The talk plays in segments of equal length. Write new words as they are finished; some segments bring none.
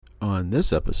on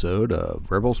this episode of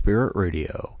Rebel Spirit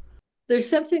Radio. There's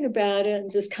something about it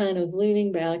and just kind of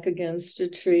leaning back against a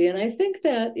tree. And I think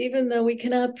that even though we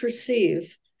cannot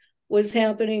perceive what's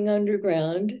happening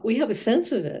underground, we have a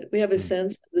sense of it. We have a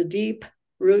sense of the deep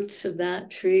roots of that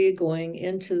tree going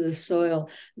into the soil.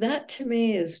 That to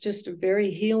me is just a very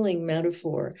healing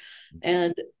metaphor.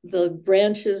 And the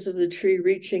branches of the tree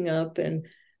reaching up and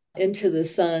into the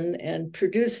sun and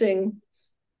producing,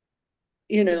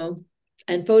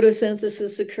 and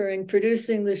photosynthesis occurring,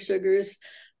 producing the sugars,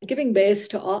 giving base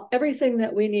to everything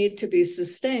that we need to be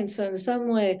sustained. So in some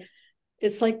way,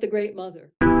 it's like the Great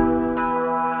Mother.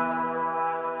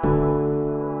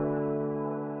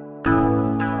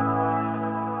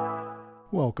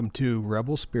 Welcome to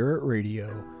Rebel Spirit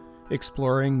Radio,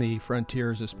 exploring the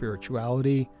frontiers of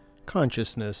spirituality,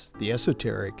 consciousness, the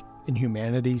esoteric, and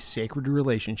humanity's sacred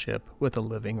relationship with the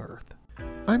living earth.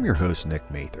 I'm your host, Nick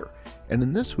Mather, and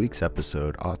in this week's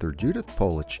episode, author Judith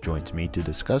Polich joins me to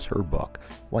discuss her book,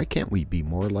 Why Can't We Be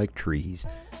More Like Trees?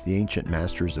 The Ancient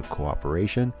Masters of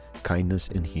Cooperation, Kindness,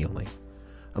 and Healing.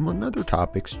 Among other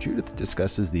topics, Judith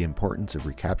discusses the importance of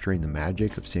recapturing the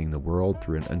magic of seeing the world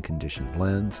through an unconditioned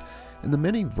lens, and the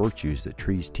many virtues that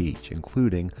trees teach,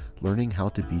 including learning how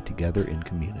to be together in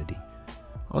community.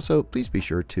 Also, please be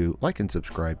sure to like and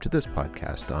subscribe to this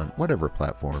podcast on whatever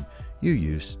platform you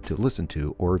use to listen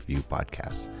to or view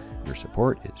podcasts. Your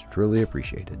support is truly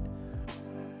appreciated.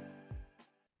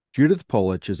 Judith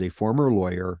Polich is a former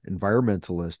lawyer,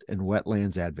 environmentalist, and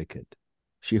wetlands advocate.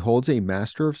 She holds a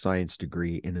Master of Science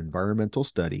degree in Environmental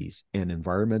Studies and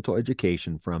Environmental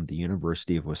Education from the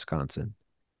University of Wisconsin.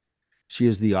 She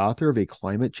is the author of a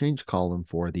climate change column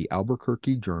for the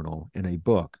Albuquerque Journal and a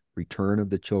book, Return of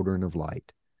the Children of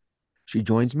Light. She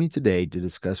joins me today to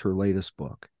discuss her latest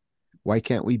book, Why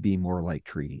Can't We Be More Like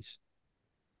Trees?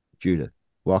 Judith,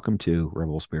 welcome to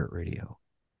Rebel Spirit Radio.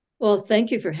 Well,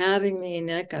 thank you for having me,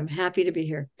 Nick. I'm happy to be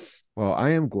here. Well,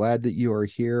 I am glad that you are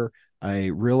here. I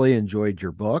really enjoyed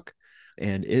your book,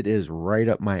 and it is right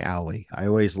up my alley. I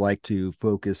always like to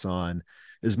focus on,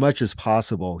 as much as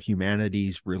possible,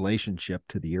 humanity's relationship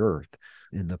to the earth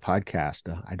in the podcast.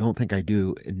 I don't think I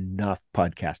do enough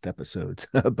podcast episodes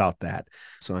about that.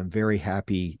 So I'm very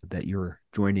happy that you're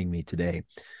joining me today.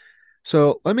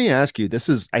 So let me ask you, this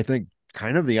is, I think,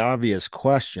 kind of the obvious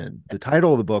question. The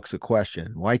title of the book's a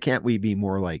question. Why can't we be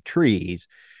more like trees?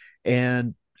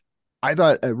 And I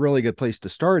thought a really good place to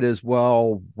start is,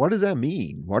 well, what does that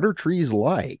mean? What are trees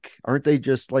like? Aren't they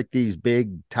just like these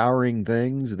big towering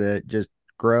things that just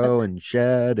grow and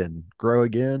shed and grow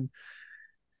again?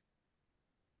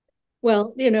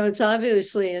 Well, it's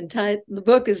obviously the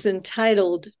book is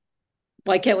entitled,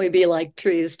 Why Can't We Be Like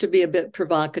Trees? To be a bit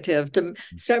provocative, to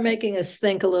start making us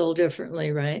think a little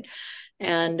differently, right?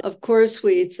 And of course,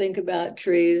 we think about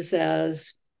trees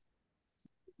as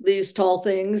these tall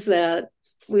things that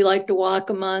we like to walk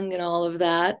among and all of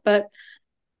that.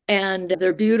 And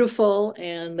they're beautiful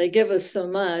and they give us so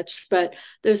much, but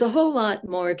there's a whole lot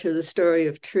more to the story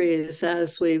of trees,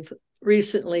 as we've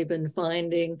recently been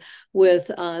finding with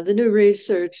the new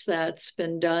research that's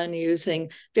been done using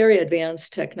very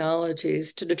advanced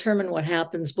technologies to determine what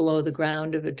happens below the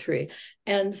ground of a tree.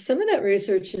 And some of that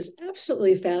research is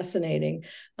absolutely fascinating.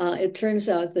 It turns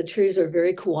out that trees are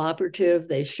very cooperative.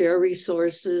 They share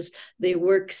resources. They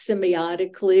work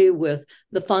symbiotically with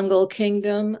the fungal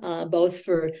kingdom, both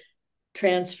for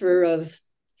transfer of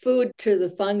food to the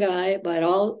fungi,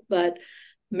 but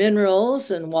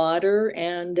minerals and water,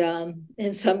 and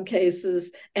in some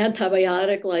cases,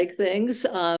 antibiotic-like things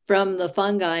from the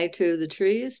fungi to the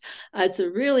trees. It's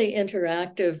a really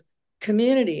interactive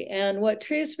community. And what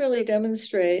trees really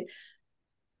demonstrate,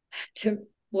 to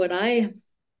what I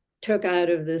took out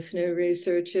of this new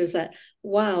research, is that,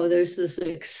 wow, there's this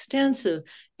extensive,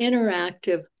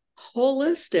 interactive,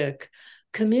 holistic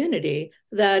community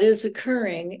that is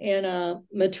occurring in a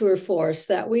mature forest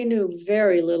that we knew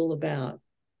very little about.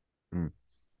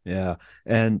 Yeah.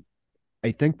 And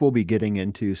I think we'll be getting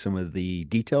into some of the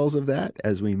details of that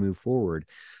as we move forward.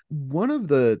 One of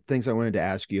the things I wanted to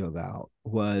ask you about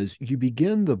was, you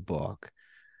begin the book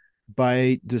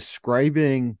by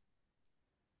describing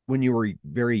when you were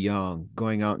very young,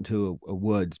 going out into a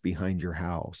woods behind your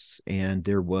house, and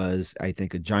there was, I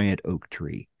think, a giant oak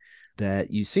tree that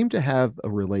you seem to have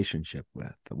a relationship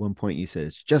with. At one point you said,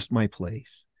 it's just my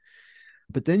place.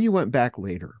 But then you went back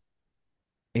later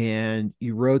and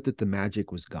you wrote that the magic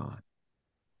was gone.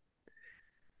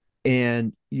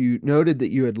 And you noted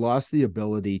that you had lost the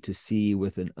ability to see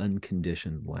with an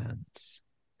unconditioned lens.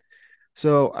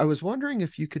 So I was wondering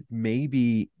if you could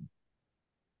maybe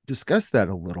discuss that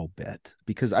a little bit?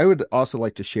 Because I would also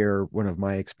like to share one of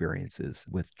my experiences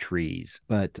with trees.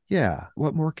 But yeah,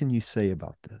 what more can you say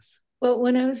about this? Well,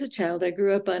 when I was a child, I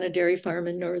grew up on a dairy farm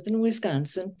in northern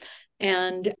Wisconsin,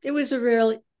 and it was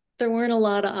there weren't a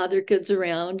lot of other kids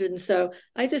around. And so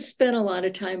I just spent a lot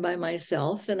of time by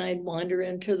myself, and I'd wander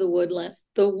into the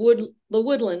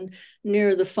woodland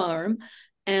near the farm.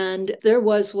 And there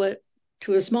was what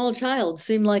to a small child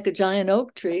seemed like a giant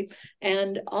oak tree,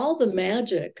 and all the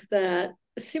magic that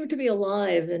seemed to be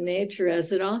alive in nature,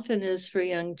 as it often is for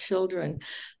young children.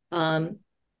 Um,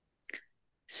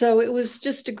 so it was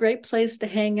just a great place to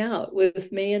hang out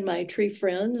with me and my tree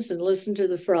friends and listen to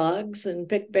the frogs and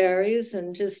pick berries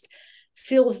and just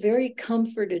feel very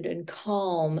comforted and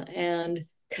calm and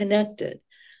connected.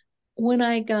 When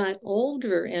I got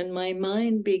older and my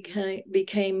mind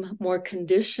became more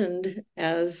conditioned,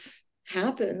 as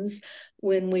happens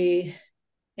when we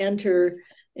enter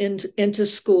into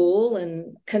school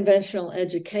and conventional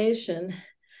education,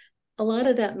 a lot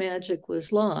of that magic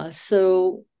was lost.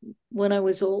 So when I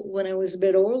was a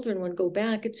bit older and would go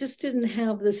back, it just didn't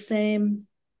have the same.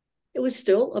 It was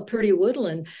still a pretty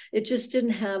woodland. It just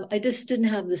didn't have. I just didn't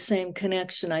have the same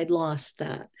connection. I'd lost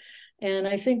that, and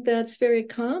I think that's very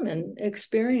common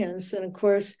experience. And of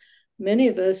course, many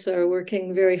of us are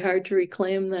working very hard to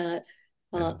reclaim that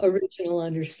Yeah. original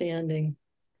understanding.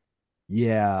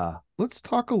 Yeah. Let's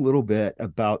talk a little bit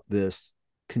about this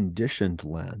conditioned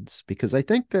lens, because I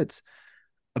think that's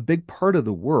a big part of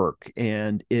the work,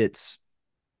 and it's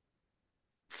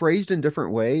phrased in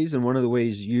different ways. And one of the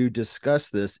ways you discuss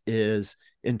this is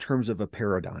in terms of a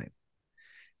paradigm,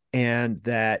 and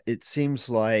that it seems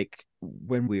like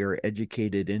when we are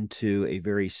educated into a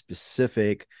very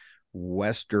specific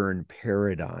Western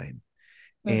paradigm,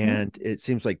 Mm-hmm. and it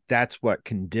seems like that's what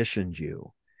conditioned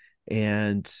you.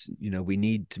 And, we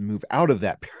need to move out of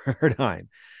that paradigm.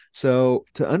 So,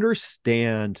 to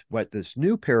understand what this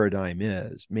new paradigm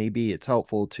is, maybe it's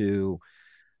helpful to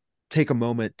take a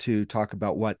moment to talk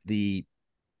about what the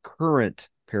current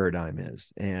paradigm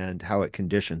is and how it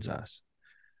conditions us.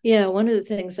 Yeah, one of the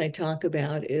things I talk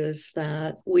about is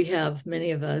that we have,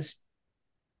 many of us,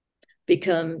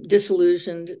 become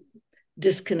disillusioned,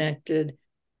 disconnected,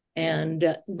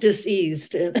 and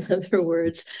diseased, in other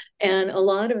words. And a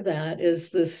lot of that is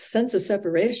this sense of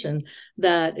separation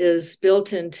that is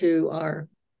built into our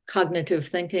cognitive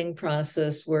thinking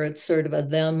process, where it's sort of a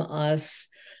them, us,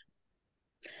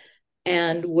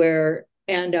 and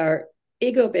our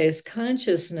ego-based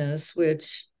consciousness,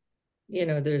 which,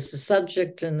 there's the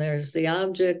subject and there's the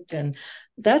object, and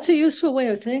that's a useful way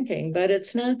of thinking, but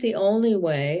it's not the only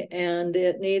way, and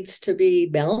it needs to be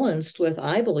balanced with,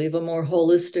 I believe, a more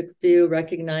holistic view,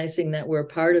 recognizing that we're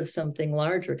part of something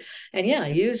larger. And yeah,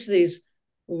 use these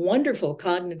wonderful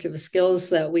cognitive skills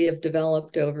that we have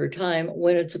developed over time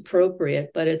when it's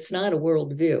appropriate, but it's not a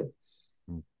worldview.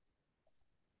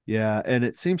 Yeah. And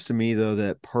it seems to me, though,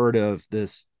 that part of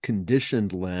this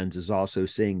conditioned lens is also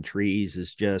seeing trees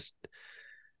as just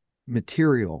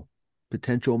material,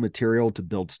 potential material to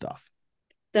build stuff.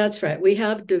 That's right. We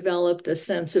have developed a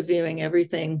sense of viewing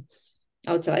everything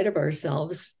outside of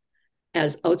ourselves,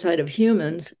 as outside of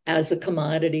humans, as a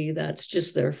commodity that's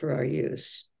just there for our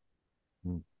use.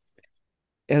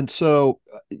 And so,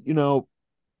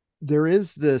 there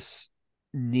is this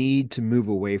need to move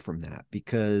away from that,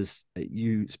 because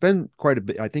you spend quite a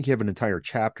bit. I think you have an entire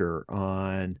chapter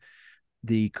on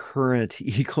the current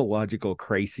ecological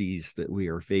crises that we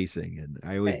are facing.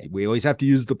 And Right. we always have to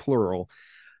use the plural.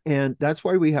 And that's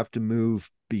why we have to move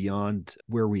beyond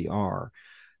where we are.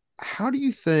 How do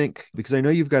you think, because I know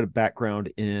you've got a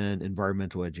background in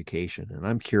environmental education, and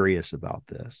I'm curious about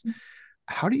this.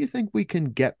 How do you think we can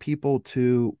get people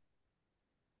to,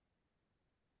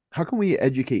 how can we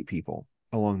educate people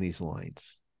along these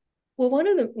lines? Well,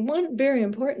 one very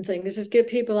important thing is just get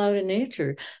people out in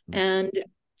nature, and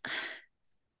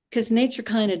because nature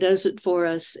kind of does it for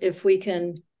us if we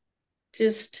can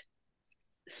just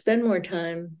spend more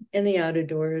time in the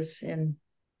outdoors in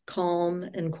calm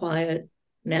and quiet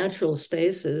natural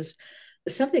spaces.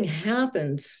 Something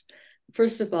happens.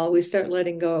 First of all, we start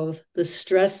letting go of the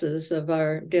stresses of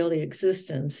our daily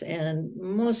existence, and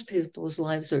most people's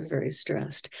lives are very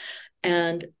stressed.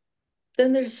 And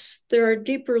then there are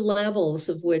deeper levels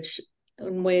of which,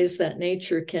 in ways that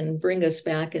nature can bring us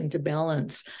back into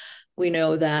balance. We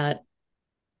know that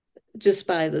just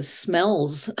by the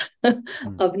smells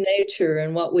Mm. of nature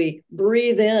and what we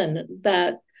breathe in,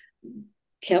 that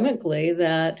chemically,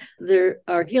 that there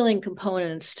are healing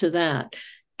components to that.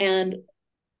 And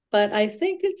but I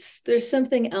think there's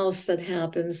something else that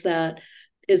happens, that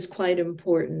is quite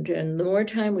important. And the more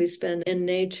time we spend in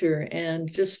nature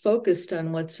and just focused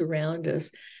on what's around us,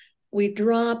 we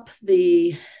drop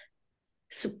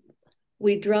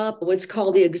what's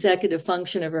called the executive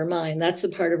function of our mind. That's the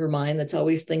part of our mind that's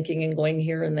always thinking and going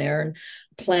here and there and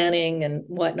planning and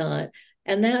whatnot.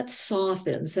 And that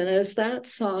softens. And as that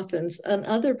softens,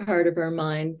 another part of our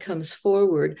mind comes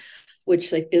forward,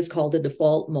 which is called the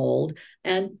default mode.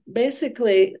 And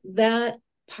basically, that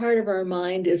part of our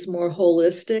mind is more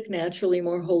holistic, naturally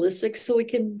more holistic. So we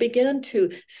can begin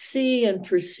to see and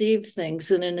perceive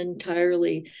things in an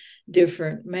entirely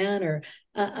different manner.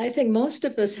 I think most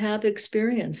of us have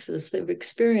experiences. They've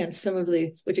experienced some of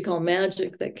the what you call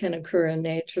magic that can occur in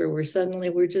nature, where suddenly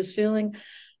we're just feeling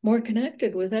more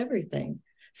connected with everything.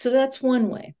 So that's one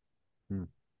way.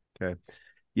 Okay.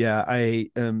 Yeah, I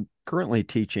am currently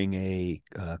teaching a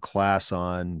class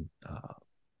on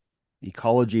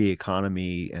ecology,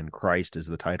 economy, and Christ is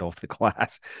the title of the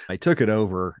class. I took it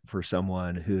over for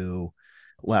someone who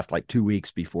left like 2 weeks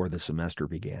before the semester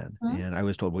began. And I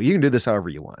was told, well, you can do this however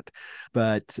you want.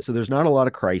 But so there's not a lot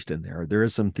of Christ in there. There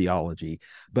is some theology.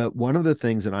 But one of the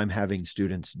things that I'm having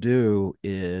students do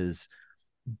is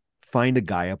find a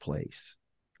Gaia place.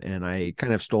 And I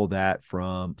kind of stole that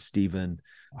from Stephen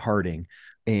Harding.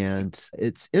 And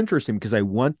it's interesting because I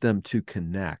want them to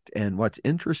connect. And what's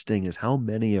interesting is how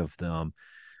many of them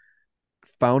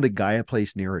found a Gaia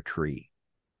place near a tree.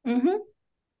 Mm-hmm.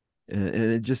 And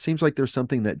it just seems like there's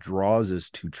something that draws us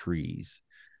to trees.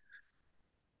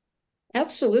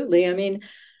 Absolutely. I mean,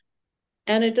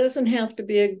 and it doesn't have to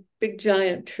be a big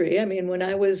giant tree. I mean, when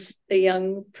I was a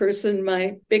young person,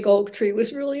 my big oak tree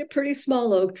was really a pretty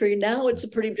small oak tree. Now it's a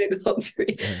pretty big oak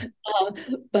tree.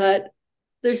 But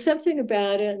there's something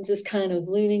about it and just kind of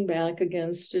leaning back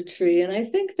against a tree. And I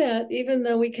think that even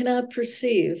though we cannot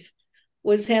perceive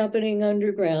what's happening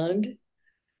underground,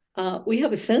 we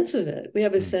have a sense of it. We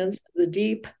have a sense of the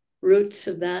deep roots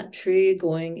of that tree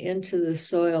going into the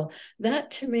soil.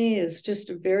 That to me is just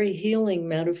a very healing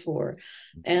metaphor.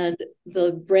 And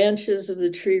the branches of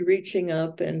the tree reaching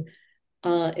up and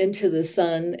into the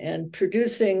sun and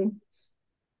producing,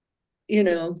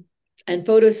 and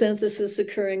photosynthesis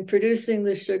occurring, producing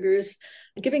the sugars,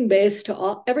 giving base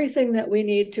to everything that we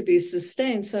need to be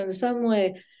sustained. So in some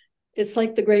way, it's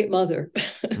like the great mother.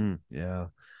 Yeah.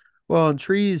 Well, and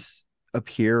trees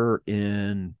appear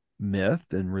in myth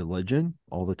and religion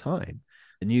all the time.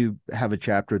 And you have a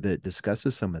chapter that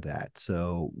discusses some of that.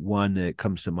 So one that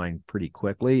comes to mind pretty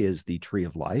quickly is the tree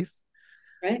of life.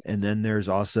 Right. And then there's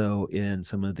also in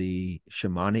some of the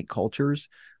shamanic cultures,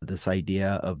 this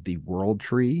idea of the world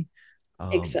tree.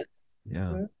 Exactly. Yeah.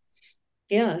 Mm-hmm.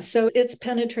 Yeah. So it's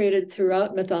penetrated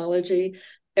throughout mythology.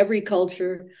 Every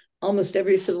culture, almost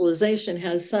every civilization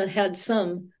has had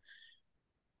some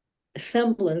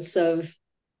semblance of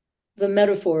the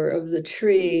metaphor of the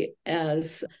tree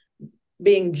as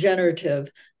being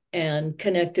generative and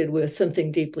connected with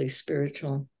something deeply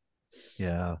spiritual.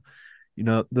 Yeah.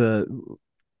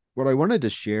 What I wanted to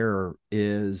share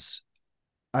is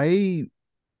I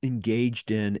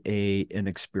engaged in an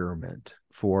experiment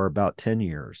for about 10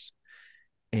 years.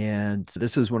 And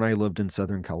this is when I lived in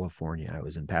Southern California. I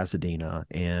was in Pasadena,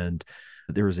 and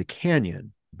there was a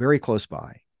canyon very close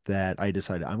by that I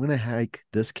decided I'm going to hike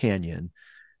this canyon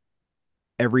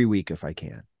every week if I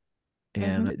can.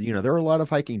 And, there are a lot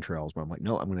of hiking trails, but I'm like,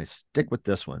 no, I'm going to stick with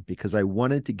this one because I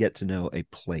wanted to get to know a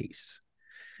place.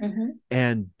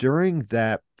 And during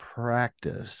that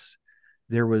practice,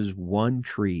 there was one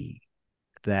tree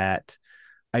that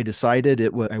I decided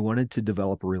I wanted to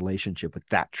develop a relationship with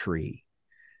that tree.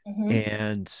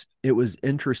 And it was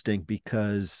interesting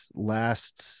because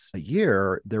last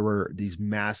year there were these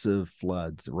massive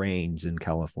floods, rains in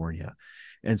California.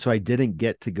 And so I didn't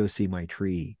get to go see my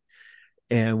tree.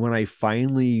 And when I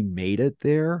finally made it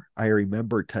there, I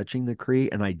remember touching the tree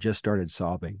and I just started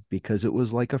sobbing because it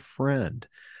was like a friend.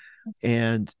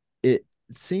 And it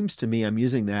seems to me, I'm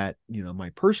using that,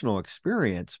 my personal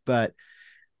experience, but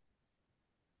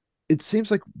it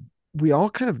seems like we all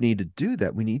kind of need to do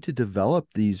that. We need to develop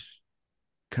these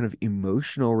kind of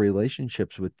emotional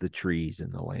relationships with the trees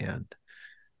and the land.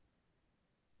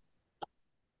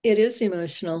 It is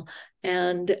emotional.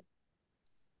 And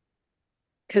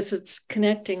because it's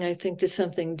connecting, I think, to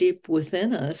something deep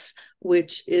within us,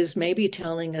 which is maybe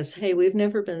telling us, hey, we've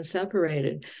never been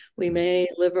separated. We may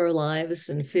live our lives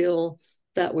and feel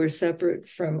that we're separate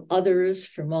from others,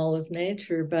 from all of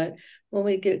nature. But when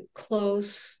we get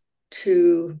close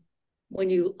to, when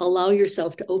you allow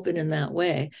yourself to open in that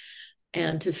way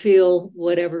and to feel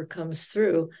whatever comes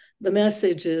through, the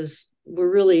message is we're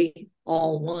really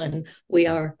all one. We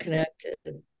are connected.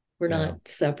 We're not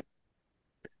separate.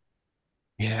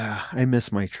 Yeah, I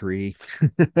miss my tree.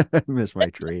 I miss my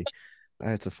tree.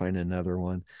 I have to find another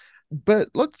one. But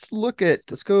let's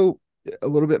go a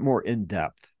little bit more in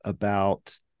depth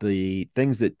about the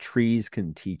things that trees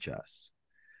can teach us.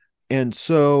 And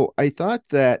so I thought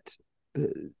that uh,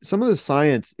 some of the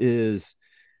science is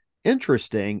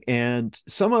interesting, and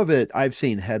some of it I've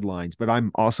seen headlines, but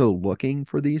I'm also looking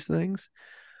for these things.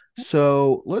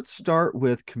 So let's start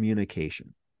with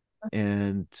communication.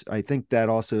 And I think that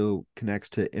also connects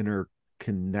to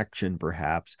interconnection,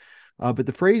 perhaps. But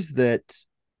the phrase that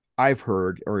I've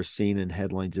heard or seen in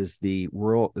headlines is the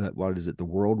world, what is it, the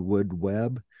World Wood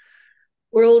Web?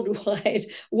 Worldwide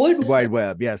wood. Wide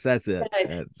Web. Yes, that's it. Right.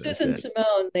 That's Susan it.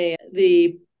 Simone,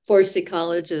 the forest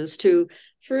ecologist who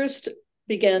first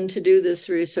began to do this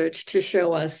research to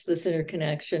show us this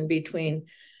interconnection between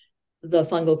the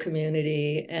fungal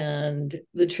community and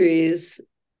the trees,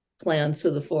 plants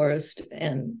of the forest,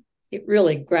 and it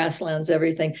really grasslands,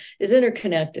 everything is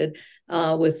interconnected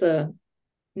with a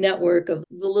network of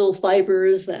the little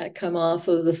fibers that come off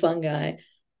of the fungi.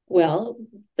 Well,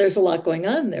 there's a lot going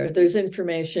on there. There's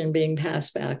information being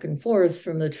passed back and forth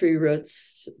from the tree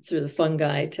roots through the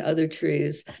fungi to other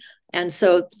trees. And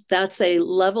so that's a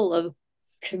level of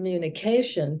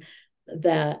communication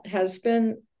that has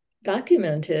been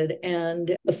documented.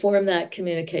 And the form that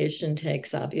communication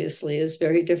takes, obviously, is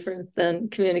very different than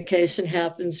communication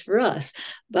happens for us.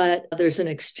 But there's an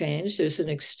exchange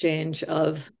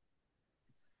of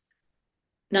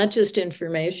not just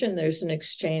information, there's an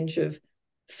exchange of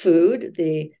food.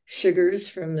 The sugars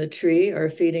from the tree are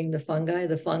feeding the fungi.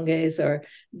 The fungi are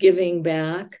giving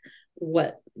back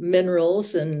what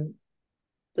minerals and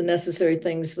the necessary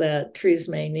things that trees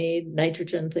may need,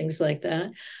 nitrogen, things like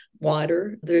that,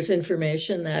 water. There's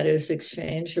information that is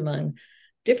exchanged among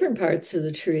different parts of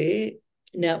the tree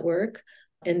network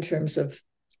in terms of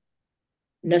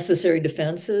necessary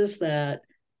defenses that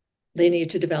they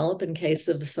need to develop in case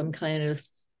of some kind of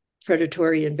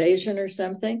predatory invasion or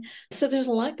something. So there's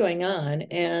a lot going on,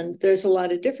 and there's a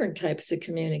lot of different types of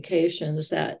communications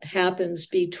that happens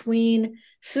between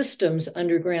systems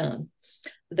underground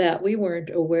that we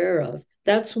weren't aware of.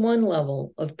 That's one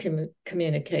level of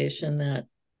communication that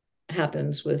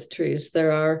happens with trees.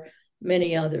 There are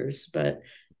many others, but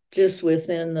just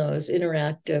within those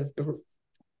interactive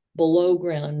below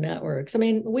ground networks. I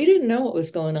mean, we didn't know what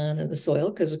was going on in the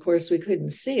soil because, of course, we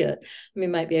couldn't see it. We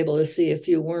might be able to see a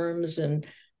few worms and,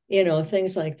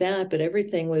 things like that, but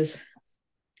everything was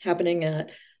happening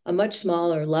at a much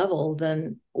smaller level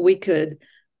than we could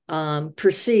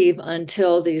perceive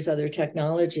until these other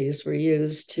technologies were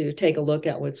used to take a look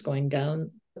at what's going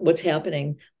down, what's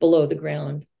happening below the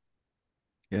ground.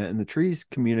 Yeah, and the trees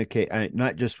communicate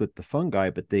not just with the fungi,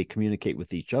 but they communicate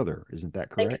with each other. Isn't that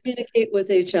They correct? communicate with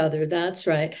each other. That's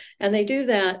right. And they do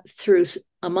that through,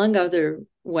 among other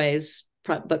ways,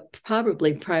 but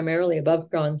probably primarily above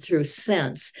ground through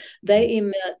sense. They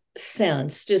emit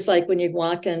scents, just like when you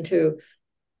walk into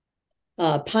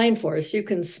pine forest, you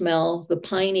can smell the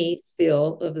piney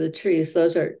feel of the trees.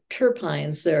 Those are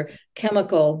terpenes. They're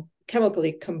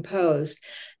chemically composed,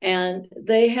 and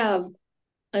they have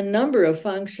a number of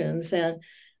functions, and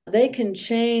they can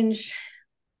change.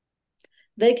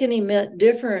 They can emit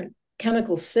different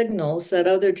chemical signals that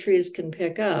other trees can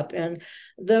pick up, and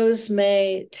those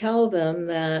may tell them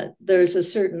that there's a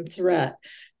certain threat.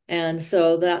 And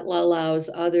so that allows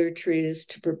other trees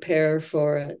to prepare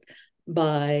for it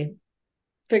by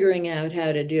figuring out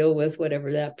how to deal with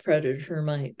whatever that predator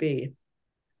might be.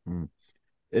 Mm.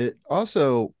 It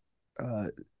also uh,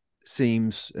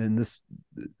 seems, and this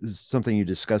is something you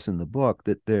discuss in the book,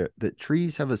 that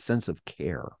trees have a sense of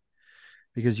care,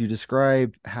 because you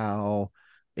describe how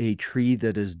a tree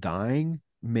that is dying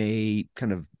may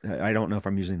kind of, I don't know if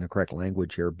I'm using the correct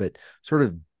language here, but sort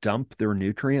of dump their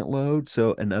nutrient load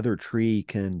so another tree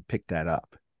can pick that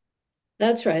up.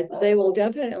 That's right. They will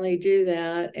definitely do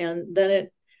that. And then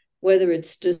whether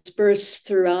it's dispersed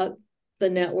throughout the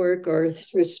network or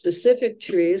through specific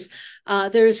trees,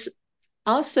 there's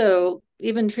also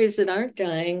even trees that aren't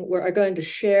dying are going to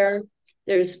share.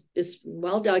 It's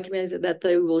well documented that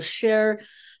they will share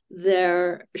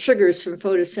their sugars from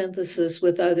photosynthesis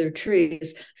with other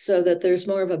trees so that there's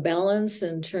more of a balance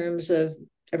in terms of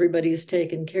everybody's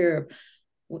taken care of.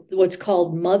 What's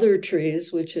called mother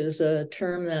trees, which is a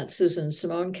term that Susan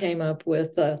Simone came up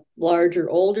with, larger,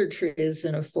 older trees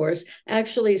in a forest,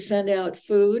 actually send out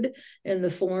food in the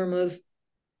form of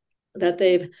that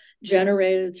they've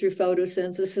generated through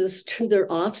photosynthesis to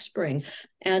their offspring.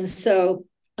 And so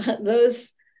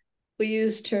those, we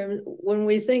use terms when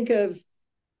we think of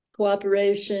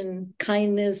cooperation,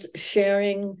 kindness,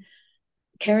 sharing,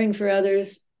 caring for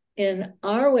others. in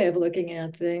our way of looking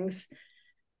at things,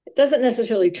 it doesn't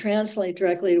necessarily translate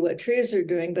directly to what trees are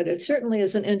doing, but it certainly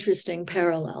is an interesting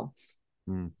parallel.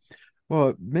 Well,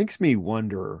 it makes me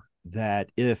wonder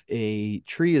that if a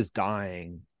tree is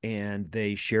dying and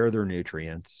they share their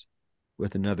nutrients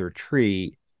with another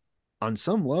tree, on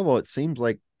some level, it seems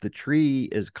like the tree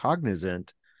is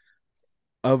cognizant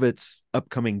of its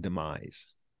upcoming demise.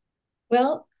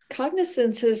 Well,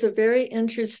 cognizance is a very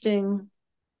interesting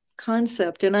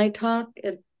concept. And I talk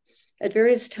at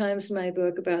various times in my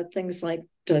book about things like,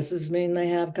 does this mean they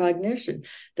have cognition?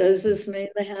 Does this mean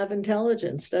they have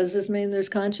intelligence? Does this mean there's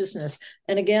consciousness?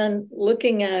 And again,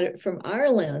 looking at it from our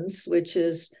lens, which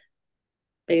is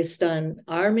based on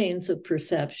our means of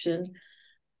perception,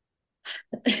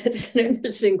 it's an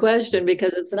interesting question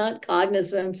because it's not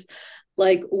cognizance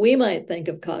like we might think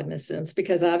of cognizance,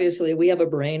 because obviously we have a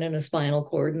brain and a spinal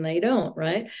cord and they don't,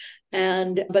 right?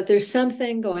 But there's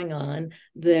something going on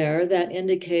there that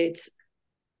indicates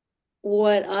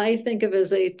what I think of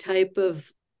as a type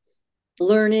of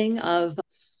learning of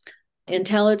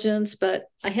intelligence, but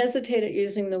I hesitate at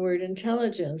using the word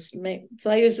intelligence. So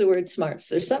I use the word smarts.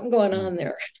 There's something going on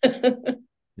there.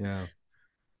 Yeah.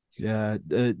 Yeah.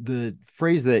 The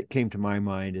phrase that came to my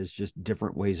mind is just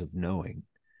different ways of knowing.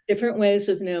 Different ways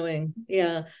of knowing.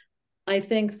 Yeah. I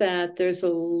think that there's a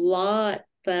lot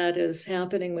that is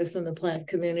happening within the plant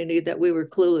community that we were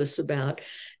clueless about.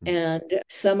 And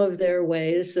some of their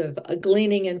ways of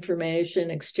gleaning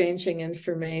information, exchanging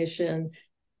information,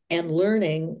 and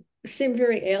learning seem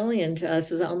very alien to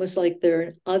us, as almost like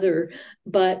they're other.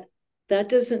 But that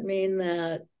doesn't mean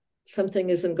that something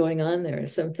isn't going on there,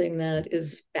 something that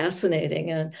is fascinating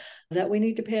and that we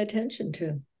need to pay attention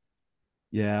to.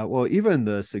 Yeah, well, even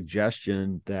the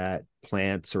suggestion that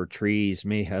plants or trees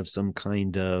may have some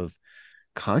kind of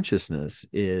consciousness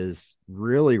is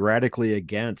really radically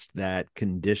against that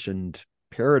conditioned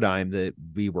paradigm that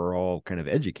we were all kind of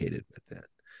educated with.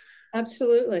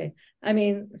 Absolutely. I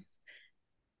mean,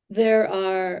 there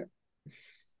are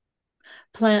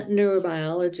plant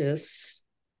neurobiologists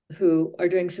who are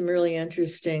doing some really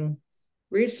interesting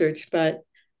research, but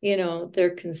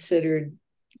they're considered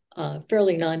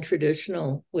fairly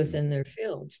non-traditional within their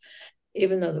fields,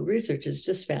 even though the research is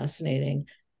just fascinating.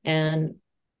 And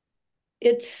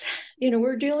it's,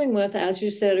 we're dealing with, as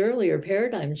you said earlier,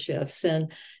 paradigm shifts.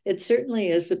 And it certainly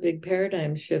is a big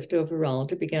paradigm shift overall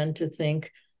to begin to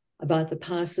think about the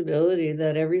possibility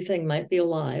that everything might be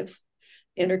alive,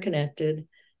 interconnected,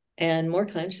 and more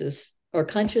conscious, or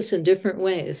conscious in different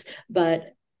ways,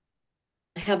 but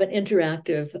have an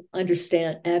interactive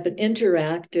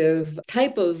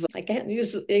type of, I can't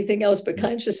use anything else but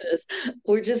consciousness.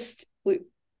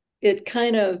 It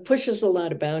kind of pushes a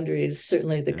lot of boundaries,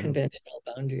 certainly the conventional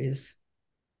boundaries.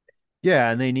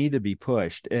 Yeah, and they need to be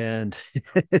pushed. And,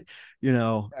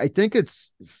 I think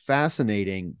it's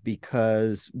fascinating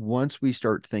because once we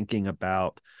start thinking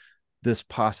about this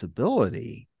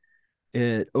possibility,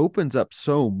 it opens up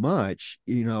so much,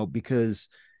 because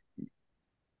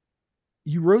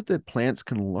you wrote that plants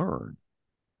can learn.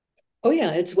 Oh,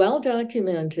 yeah, it's well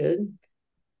documented.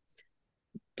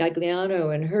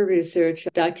 Gagliano and her research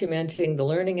documenting the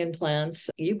learning in plants,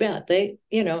 you bet.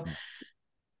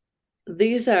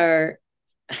 These are,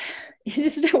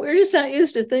 we're just not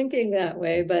used to thinking that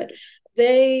way, but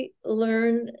they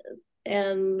learn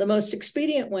in the most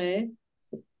expedient way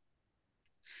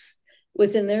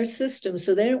within their system,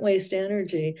 so they don't waste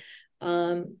energy.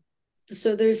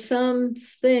 So there's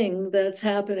something that's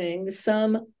happening.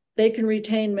 They can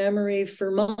retain memory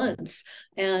for months.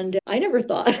 And I never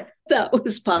thought that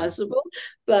was possible.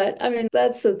 But I mean,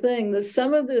 that's the thing, that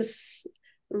some of this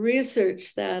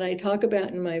research that I talk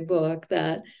about in my book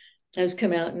that has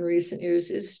come out in recent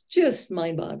years is just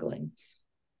mind-boggling.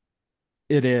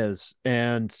 It is.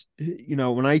 And,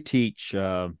 when I teach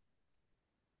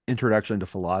introduction to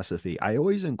philosophy, I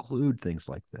always include things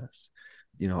like this.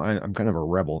 I'm kind of a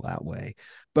rebel that way.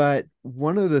 But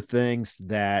one of the things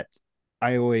that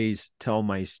I always tell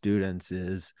my students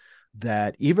is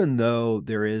that even though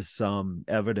there is some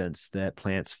evidence that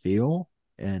plants feel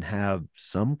and have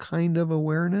some kind of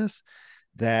awareness,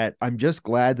 that I'm just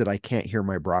glad that I can't hear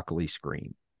my broccoli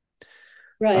scream.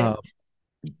 Right.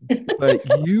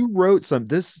 But you wrote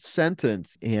this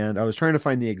sentence, and I was trying to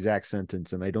find the exact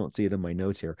sentence, and I don't see it in my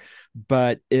notes here,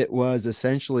 but it was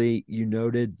essentially, you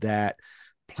noted that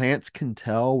plants can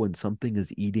tell when something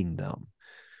is eating them.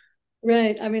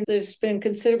 Right. I mean, there's been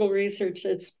considerable research,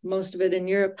 it's most of it in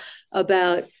Europe,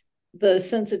 about the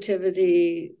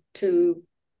sensitivity to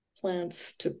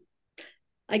plants, to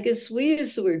I guess we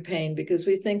use the word pain because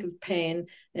we think of pain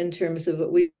in terms of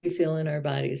what we feel in our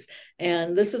bodies.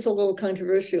 And this is a little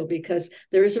controversial because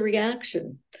there is a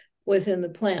reaction within the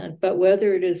plant, but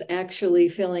whether it is actually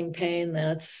feeling pain,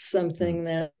 that's something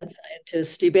that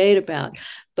scientists debate about.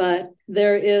 But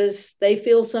they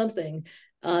feel something.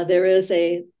 There is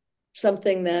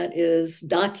something that is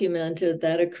documented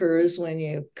that occurs when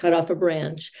you cut off a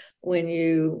branch,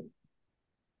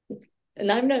 and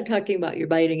I'm not talking about you're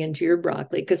biting into your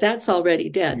broccoli because that's already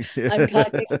dead. I'm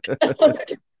talking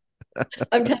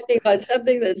I'm talking about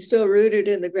something that's still rooted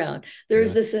in the ground.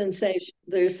 There's a sensation.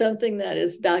 There's something that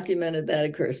is documented that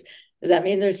occurs. Does that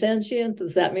mean they're sentient?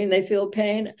 Does that mean they feel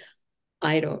pain?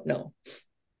 I don't know.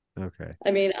 Okay.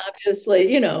 I mean,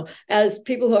 obviously, as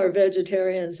people who are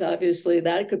vegetarians, obviously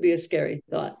that could be a scary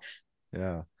thought.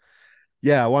 Yeah.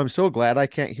 Yeah. Well, I'm so glad I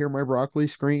can't hear my broccoli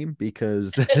scream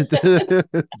because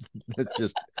that's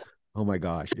just, oh my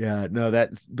gosh. Yeah. No,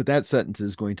 but that sentence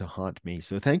is going to haunt me.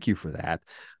 So thank you for that.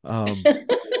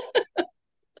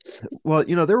 Well,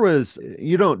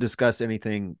 you don't discuss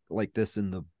anything like this in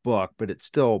the book, but it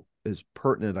still is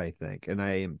pertinent, I think. And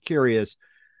I am curious.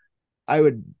 I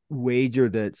would wager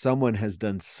that someone has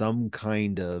done some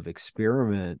kind of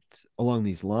experiment along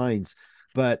these lines.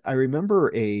 But I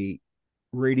remember a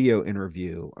radio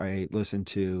interview I listened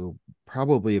to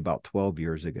probably about 12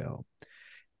 years ago.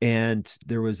 And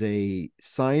there was a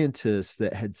scientist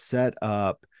that had set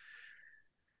up,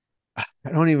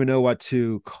 I don't even know what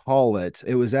to call it.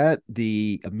 It was at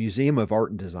the Museum of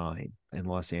Art and Design in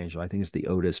Los Angeles. I think it's the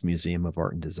Otis Museum of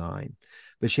Art and Design.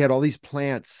 But she had all these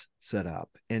plants set up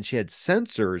and she had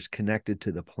sensors connected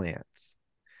to the plants.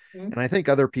 Mm-hmm. And I think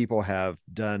other people have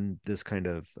done this kind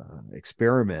of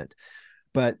experiment.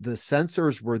 But the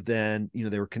sensors were then,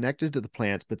 they were connected to the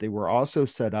plants, but they were also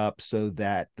set up so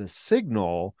that the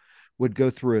signal would go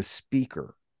through a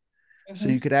speaker. So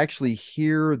you could actually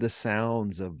hear the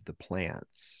sounds of the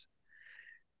plants.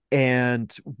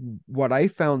 And what I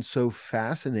found so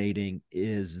fascinating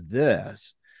is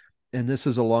this, and this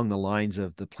is along the lines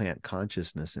of the plant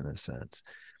consciousness in a sense,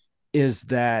 is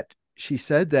that she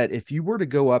said that if you were to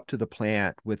go up to the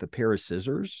plant with a pair of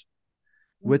scissors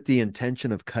with the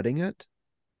intention of cutting it,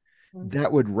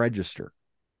 that would register.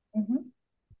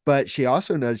 But she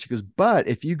also noted, she goes, but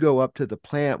if you go up to the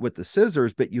plant with the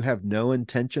scissors, but you have no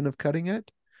intention of cutting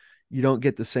it, you don't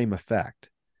get the same effect.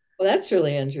 Well, that's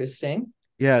really interesting.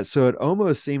 Yeah. So it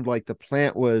almost seemed like the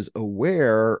plant was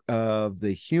aware of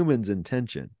the human's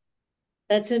intention.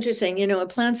 That's interesting.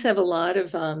 Plants have a lot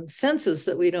of senses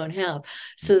that we don't have.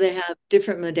 So they have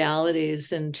different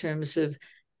modalities in terms of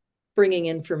bringing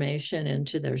information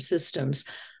into their systems.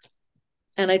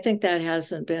 And I think that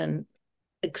hasn't been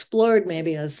explored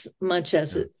maybe as much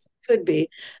as it could be,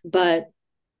 but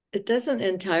it doesn't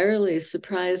entirely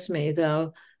surprise me,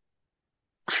 though.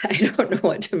 I don't know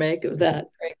what to make of that,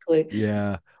 frankly.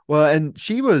 Yeah. Well, and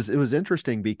it was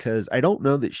interesting because I don't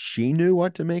know that she knew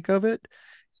what to make of it.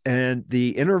 And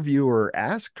the interviewer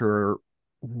asked her,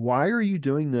 why are you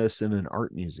doing this in an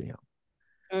art museum?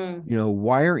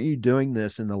 Why aren't you doing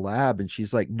this in the lab? And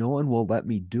she's like, no one will let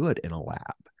me do it in a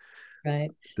lab.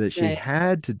 Right. That she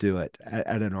had to do it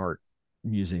at an art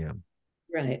museum.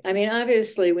 Right. I mean,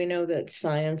 obviously, we know that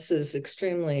science is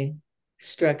extremely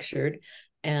structured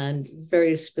and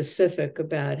very specific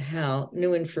about how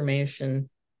new information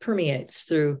permeates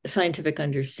through scientific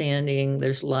understanding.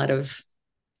 There's a lot of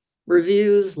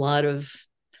reviews, a lot of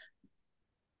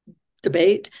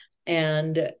debate,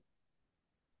 and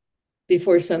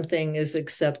before something is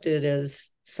accepted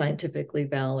as scientifically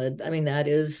valid. I mean, that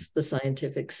is the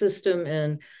scientific system.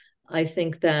 And I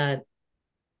think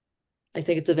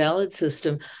it's a valid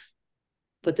system,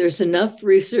 but there's enough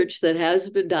research that has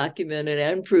been documented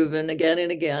and proven again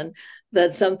and again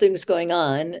that something's going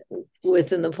on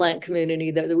within the plant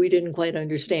community that we didn't quite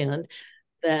understand,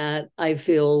 that I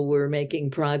feel we're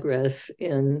making progress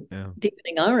in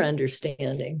deepening our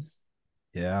understanding.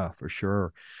 Yeah, for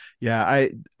sure. Yeah,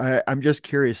 I'm just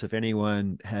curious if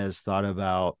anyone has thought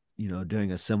about,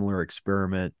 doing a similar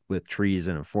experiment with trees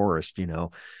in a forest,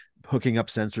 hooking up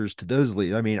sensors to those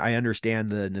leaves. I mean, I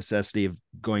understand the necessity of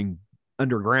going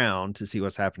underground to see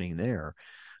what's happening there.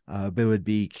 But it would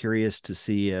be curious to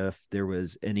see if there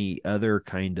was any other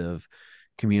kind of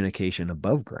communication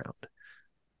above ground.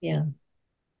 Yeah.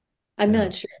 I'm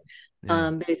not sure.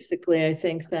 Basically, I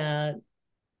think that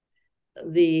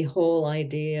the whole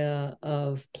idea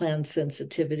of plant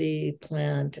sensitivity,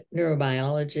 plant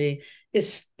neurobiology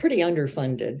is pretty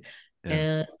underfunded.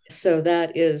 And so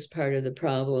that is part of the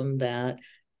problem, that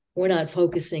we're not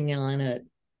focusing on it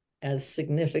as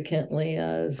significantly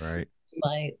as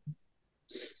might.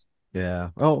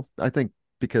 Yeah. Well, I think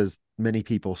because many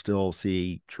people still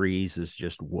see trees as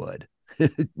just wood, or,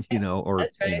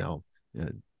 That's right. uh,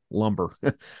 lumber,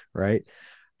 right?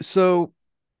 So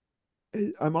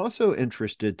I'm also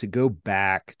interested to go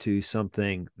back to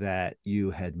something that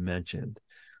you had mentioned,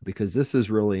 because this is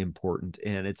really important.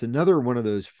 And it's another one of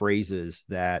those phrases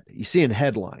that you see in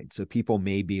headlines. So people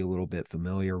may be a little bit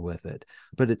familiar with it,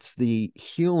 but it's the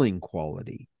healing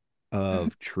quality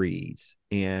of trees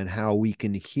and how we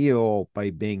can heal by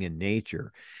being in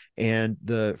nature. And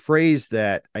the phrase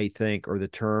that I think, or the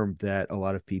term that a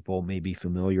lot of people may be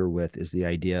familiar with, is the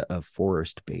idea of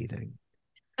forest bathing.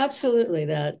 Absolutely.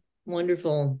 That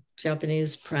wonderful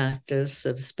Japanese practice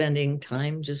of spending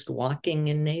time just walking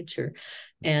in nature.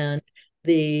 And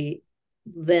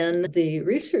then the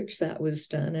research that was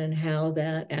done and how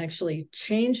that actually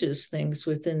changes things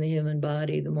within the human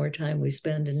body the more time we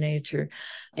spend in nature,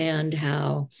 and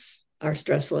how our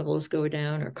stress levels go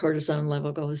down, our cortisol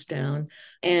level goes down.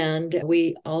 And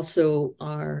we also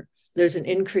there's an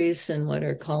increase in what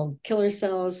are called killer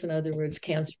cells, in other words,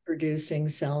 cancer producing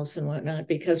cells and whatnot,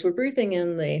 because we're breathing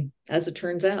in as it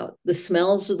turns out, the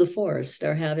smells of the forest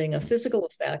are having a physical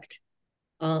effect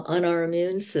on our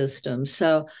immune system.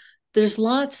 So there's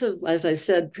lots of, as I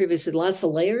said previously, lots of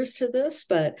layers to this,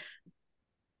 but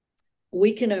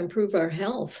we can improve our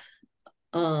health,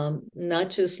 not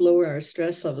just lower our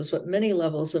stress levels, but many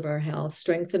levels of our health,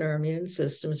 strengthen our immune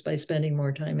systems by spending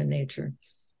more time in nature.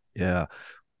 Yeah.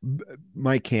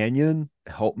 My canyon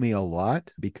helped me a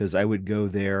lot because I would go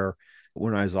there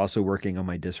when I was also working on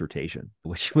my dissertation,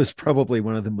 which was probably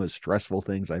one of the most stressful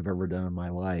things I've ever done in my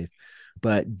life.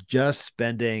 But just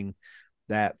spending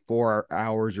that 4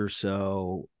 hours or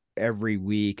so every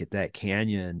week at that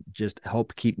canyon just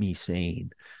helped keep me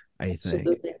sane, I think.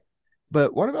 Absolutely.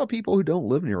 But what about people who don't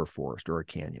live near a forest or a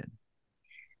canyon?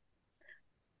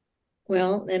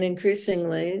 Well, and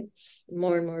increasingly,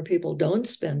 more and more people don't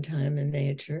spend time in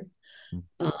nature.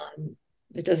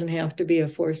 It doesn't have to be a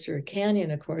forest or a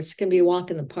canyon, of course. It can be a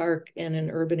walk in the park in an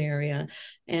urban area.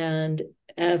 And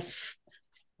if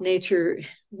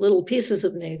little pieces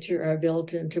of nature are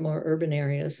built into more urban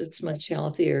areas, it's much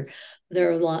healthier.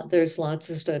 There's lots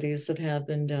of studies that have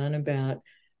been done about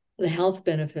the health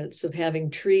benefits of having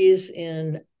trees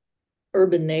in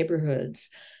urban neighborhoods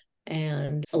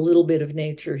and a little bit of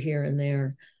nature here and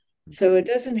there. So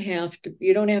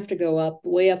you don't have to go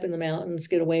way up in the mountains,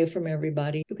 get away from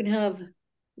everybody. You can have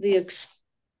the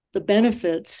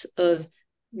benefits of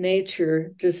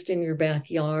nature just in your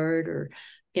backyard or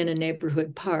in a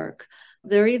neighborhood park.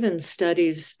 There are even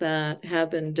studies that have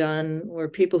been done where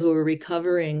people who are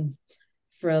recovering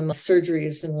from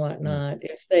surgeries and whatnot,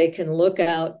 if they can look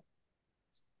out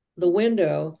the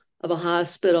window of a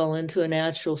hospital into a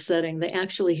natural setting, they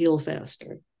actually heal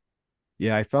faster.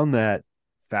 Yeah, I found that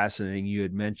fascinating. You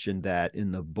had mentioned that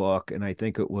in the book, and I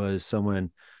think it was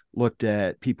someone looked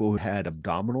at people who had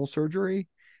abdominal surgery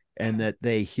and that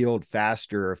they healed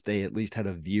faster if they at least had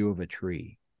a view of a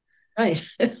tree. Right.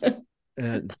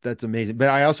 That's amazing. But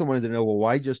I also wanted to know, well,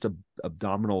 why just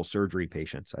abdominal surgery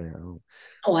patients? I don't know.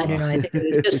 Oh, I don't know. I think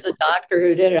it was just the doctor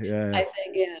who did it. Yeah. I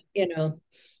think, yeah,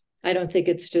 I don't think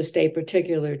it's just a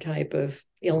particular type of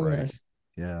Right. illness.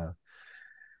 Yeah.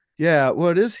 Yeah. Well,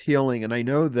 it is healing. And I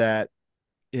know that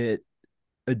it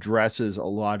addresses a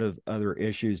lot of other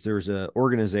issues. There's an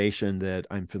organization that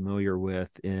I'm familiar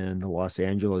with in the Los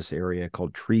Angeles area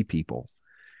called Tree People.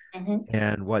 Mm-hmm.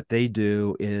 And what they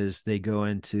do is they go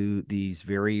into these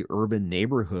very urban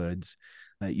neighborhoods,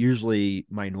 usually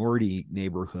minority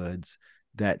neighborhoods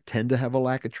that tend to have a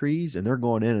lack of trees, and they're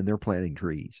going in and they're planting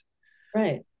trees.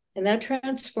 Right. And that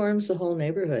transforms the whole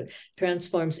neighborhood,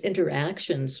 transforms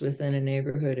interactions within a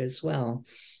neighborhood as well.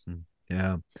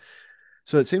 Yeah.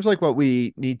 So it seems like what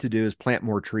we need to do is plant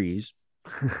more trees.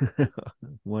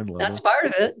 One That's level. part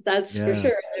of it. That's for Yeah.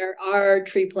 sure. There are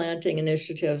tree planting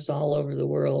initiatives all over the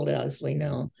world, as we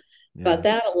know. Yeah. But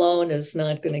that alone is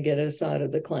not going to get us out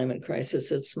of the climate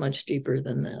crisis. It's much deeper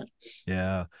than that.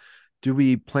 Yeah. Do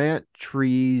we plant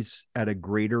trees at a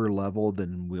greater level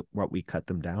than what we cut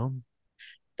them down?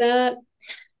 That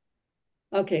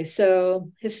Okay, so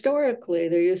historically,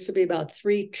 there used to be about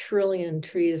 3 trillion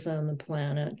trees on the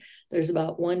planet. There's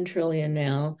about 1 trillion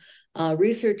now.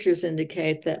 Researchers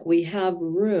indicate that we have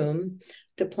room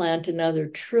to plant another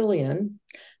trillion.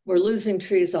 We're losing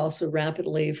trees also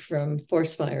rapidly from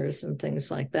forest fires and things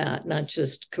like that, not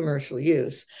just commercial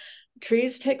use.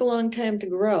 Trees take a long time to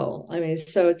grow. I mean,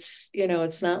 so it's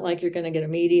not like you're going to get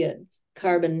immediate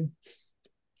carbon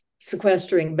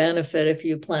sequestering benefit if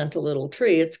you plant a little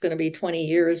tree. It's going to be 20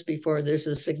 years before there's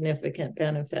a significant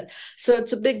benefit. So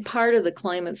it's a big part of the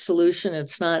climate solution.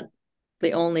 It's not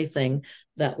the only thing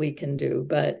that we can do.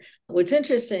 But what's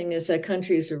interesting is that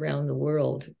countries around the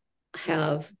world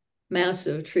have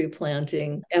massive tree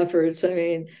planting efforts. I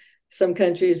mean, some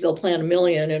countries, they'll plant 1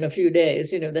 million in a few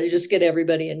days. They just get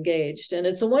everybody engaged. And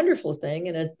it's a wonderful thing.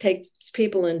 And it takes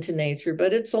people into nature,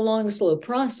 but it's a long, slow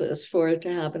process for it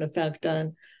to have an effect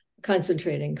on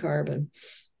concentrating carbon.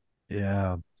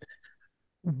 Yeah.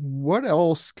 What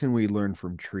else can we learn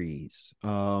from trees?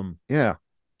 Yeah,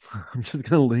 I'm just going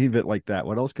to leave it like that.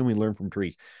 What else can we learn from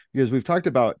trees? Because we've talked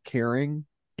about caring,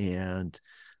 and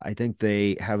I think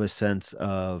they have a sense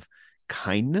of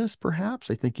kindness,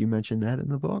 perhaps. I think you mentioned that in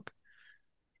the book.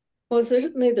 Well,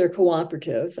 certainly they're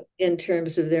cooperative in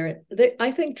terms of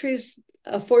I think trees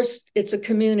it's a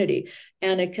community,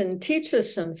 and it can teach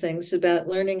us some things about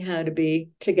learning how to be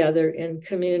together in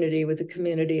community with a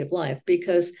community of life,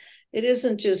 because it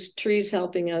isn't just trees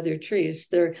helping other trees.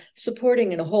 They're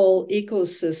supporting a whole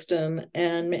ecosystem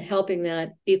and helping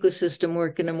that ecosystem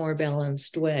work in a more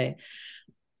balanced way.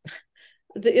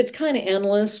 It's kind of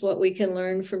endless what we can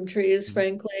learn from trees,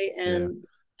 frankly. And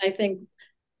yeah. I think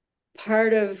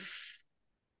part of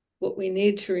what we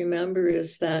need to remember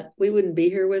is that we wouldn't be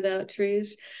here without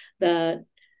trees, that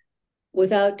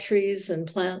without trees and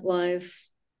plant life,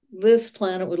 this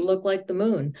planet would look like the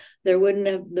moon. There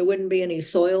wouldn't be any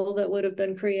soil that would have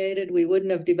been created. We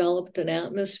wouldn't have developed an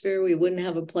atmosphere. We wouldn't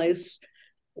have a place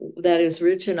that is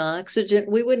rich in oxygen.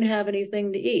 We wouldn't have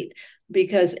anything to eat,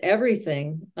 because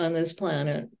everything on this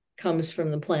planet comes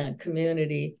from the plant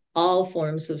community, all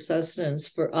forms of sustenance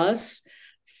for us,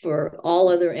 for all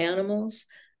other animals,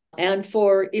 and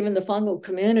for even the fungal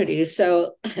community.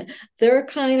 So they're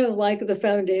kind of like the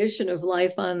foundation of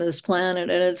life on this planet.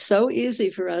 And it's so easy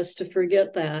for us to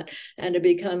forget that and to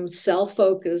become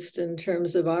self-focused in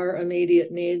terms of our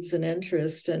immediate needs and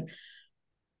interests, and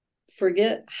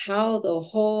forget how the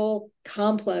whole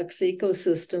complex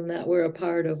ecosystem that we're a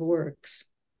part of works.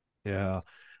 Yeah.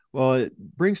 Well, it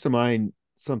brings to mind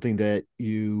something that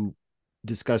you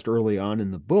discussed early on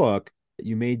in the book.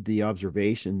 You made the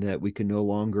observation that we can no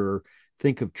longer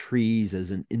think of trees as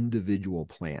an individual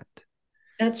plant.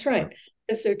 That's right,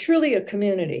 because they're truly a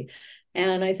community.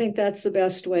 And I think that's the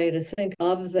best way to think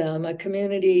of them, a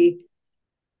community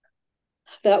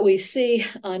that we see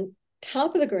on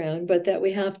top of the ground, but that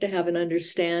we have to have an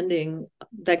understanding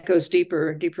that goes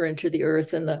deeper into the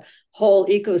earth, and the whole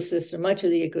ecosystem. Much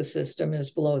of the ecosystem is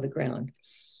below the ground.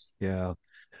 Yeah.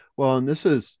 Well, and this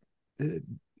is,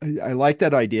 I like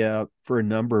that idea for a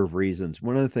number of reasons.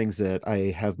 One of the things that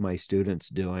I have my students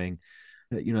doing,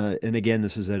 and again,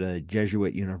 this is at a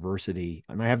Jesuit university,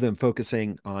 and I have them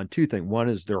focusing on two things. One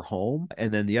is their home,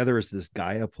 and then the other is this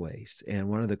Gaia place. And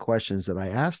one of the questions that I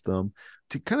asked them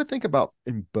to kind of think about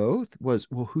in both was,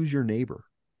 well, who's your neighbor?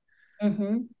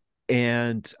 Mm-hmm.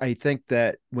 And I think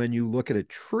that when you look at a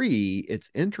tree, it's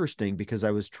interesting because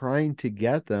I was trying to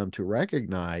get them to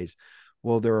recognize,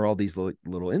 well, there are all these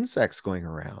little insects going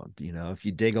around. If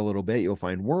you dig a little bit, you'll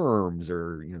find worms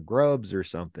or, grubs or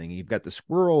something. You've got the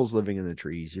squirrels living in the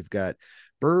trees. You've got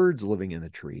birds living in the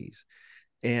trees.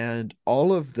 And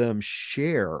all of them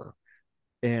share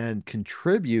and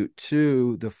contribute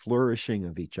to the flourishing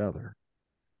of each other.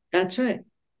 That's right.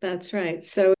 That's right.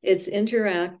 So it's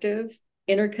interactive,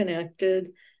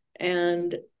 interconnected,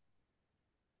 and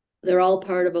they're all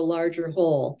part of a larger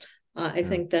whole. I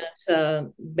think that's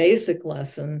a basic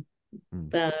lesson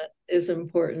that is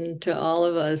important to all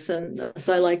of us. And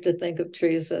so I like to think of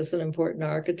trees as an important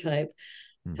archetype,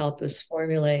 help us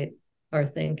formulate our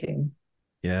thinking.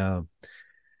 Yeah.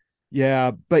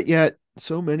 Yeah. But yet,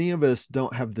 so many of us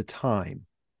don't have the time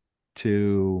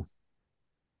to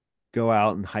go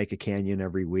out and hike a canyon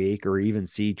every week or even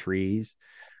see trees.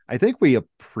 I think we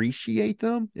appreciate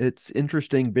them. It's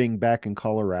interesting being back in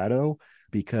Colorado,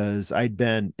 because I'd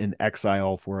been in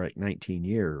exile for like 19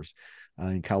 years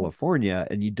in California,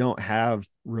 and you don't have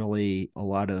really a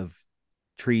lot of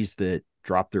trees that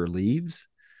drop their leaves.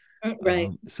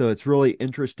 Right. So it's really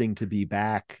interesting to be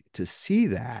back to see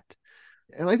that.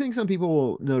 And I think some people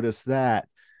will notice that.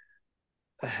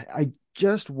 I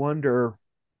just wonder,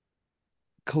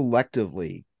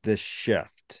 collectively, this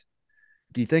shift,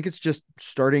 do you think it's just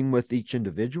starting with each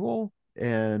individual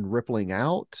and rippling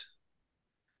out?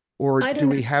 Or do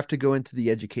we have to go into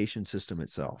the education system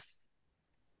itself?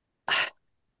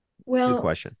 Well, good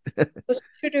question. Those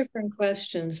two different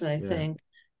questions, I think.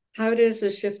 How does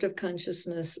a shift of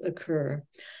consciousness occur?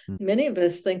 Many of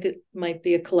us think it might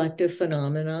be a collective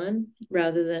phenomenon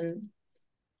rather than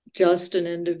just an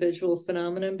individual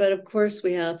phenomenon. But of course,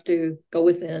 we have to go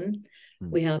within.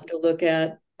 We have to look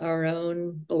at our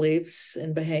own beliefs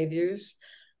and behaviors.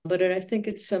 But I think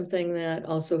it's something that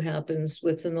also happens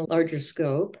within the larger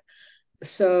scope.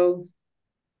 So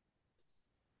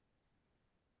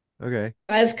Okay.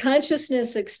 as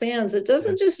consciousness expands, it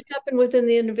doesn't just happen within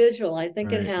the individual. I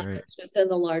think it Right, right. happens within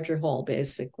the larger whole,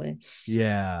 basically.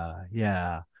 Yeah,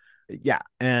 yeah. Yeah.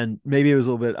 And maybe it was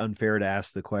a little bit unfair to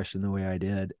ask the question the way I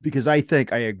did, because I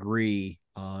think I agree.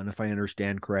 And if I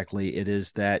understand correctly, it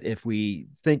is that if we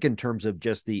think in terms of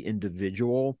just the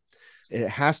individual, it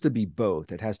has to be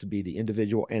both. It has to be the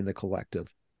individual and the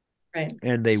collective, Right.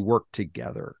 and they work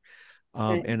together.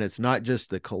 Right. And it's not just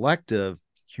the collective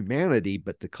humanity,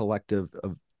 but the collective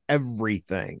of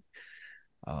everything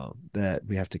that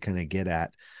we have to kind of get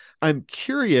at. I'm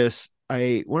curious.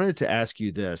 I wanted to ask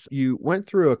you this. You went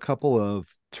through a couple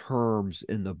of terms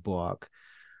in the book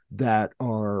that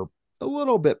are a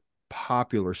little bit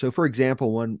popular. So, for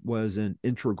example, one was an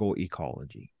integral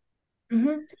ecology.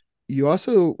 Mm-hmm. You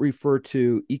also refer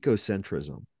to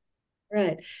ecocentrism.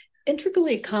 Right. Integral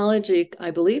ecology,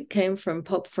 I believe, came from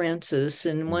Pope Francis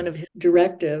in one Mm. of his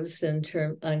directives in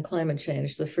term on climate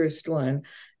change, the first one.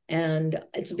 And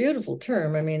it's a beautiful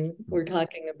term. I mean, we're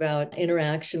talking about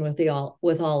interaction with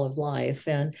all of life,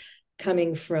 and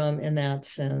coming from, in that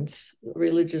sense,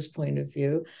 religious point of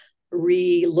view,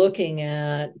 re-looking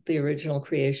at the original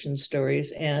creation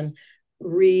stories and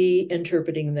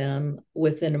reinterpreting them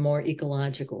within a more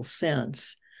ecological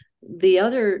sense. The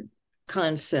other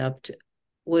concept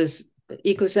was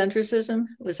ecocentrism.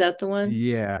 Was that the one?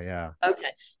 Yeah, yeah.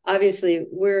 Okay. Obviously,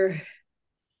 we're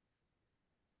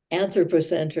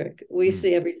anthropocentric. We Mm.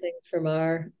 see everything from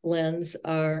our lens,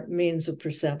 our means of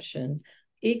perception.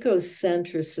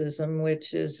 Ecocentrism,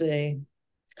 which is a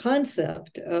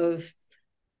concept of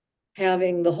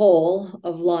having the whole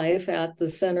of life at the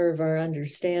center of our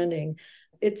understanding.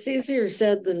 It's easier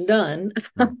said than done, Mm.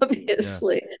 Yeah.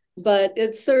 obviously, but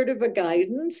it's sort of a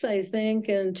guidance, I think,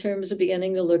 in terms of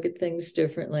beginning to look at things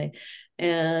differently.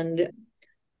 And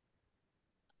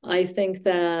I think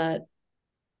that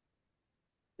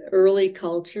early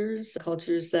cultures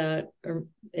that are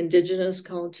indigenous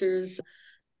cultures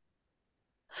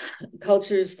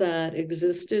that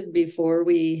existed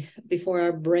before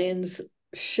our brains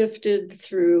shifted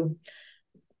through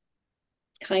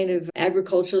kind of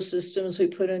agricultural systems we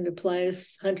put into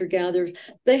place, hunter gatherers,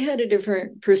 they had a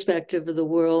different perspective of the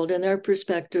world, and their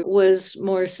perspective was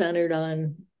more centered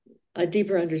on a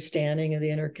deeper understanding of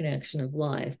the interconnection of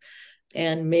life.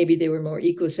 And maybe they were more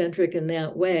ecocentric in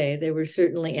that way. They were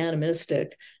certainly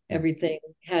animistic. Mm. Everything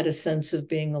had a sense of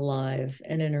being alive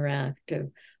and interactive.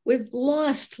 We've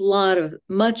lost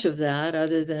much of that,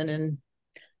 other than in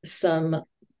some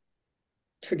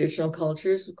traditional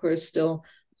cultures, of course, still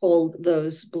hold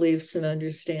those beliefs and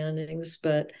understandings,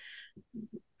 but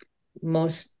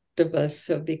most of us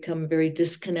have become very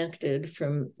disconnected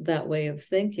from that way of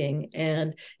thinking.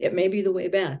 And it may be the way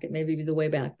back. It may be the way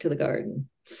back to the garden.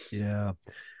 Yeah.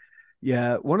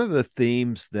 Yeah. One of the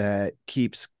themes that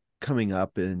keeps coming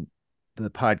up in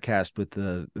the podcast with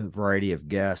the variety of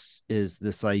guests is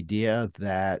this idea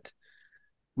that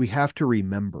we have to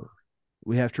remember.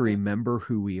 We have to remember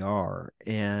who we are.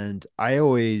 And I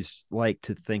always like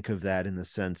to think of that in the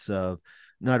sense of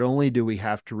not only do we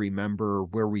have to remember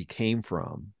where we came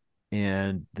from,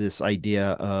 and this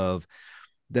idea of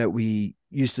that we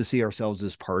used to see ourselves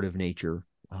as part of nature.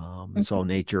 And so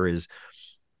nature is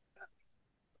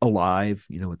alive,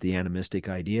 with the animistic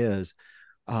ideas.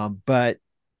 But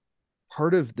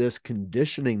part of this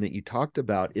conditioning that you talked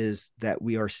about is that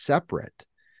we are separate,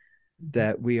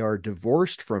 that we are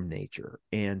divorced from nature.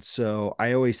 And so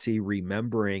I always see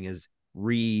remembering as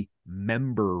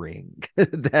remembering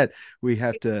that we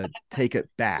have to take it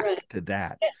back Right. to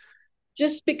that.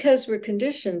 Just because we're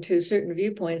conditioned to certain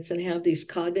viewpoints and have these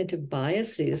cognitive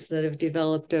biases that have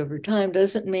developed over time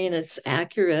doesn't mean it's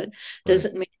accurate, Right.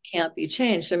 doesn't mean it can't be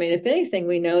changed. I mean, if anything,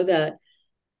 we know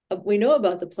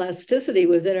about the plasticity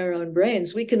within our own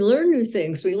brains. We can learn new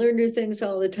things. We learn new things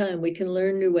all the time. We can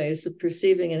learn new ways of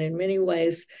perceiving. And in many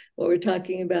ways, what we're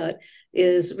talking about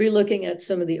is relooking at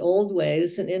some of the old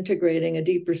ways and integrating a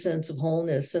deeper sense of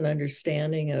wholeness and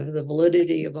understanding of the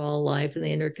validity of all life and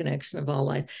the interconnection of all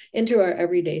life into our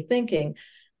everyday thinking.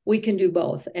 We can do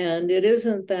both. And it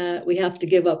isn't that we have to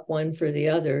give up one for the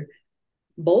other.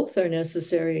 Both are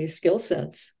necessary skill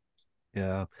sets.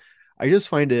 Yeah. I just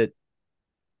find it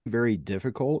very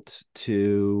difficult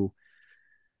to,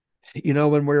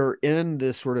 when we're in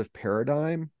this sort of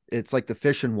paradigm, it's like the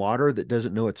fish in water that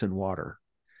doesn't know it's in water.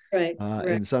 Right, right.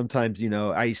 And sometimes,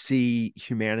 I see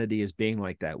humanity as being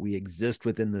like that. We exist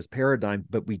within this paradigm,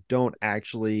 but we don't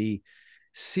actually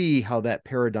see how that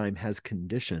paradigm has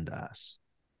conditioned us.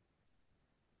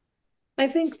 I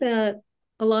think that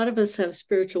a lot of us have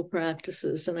spiritual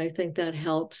practices, and I think that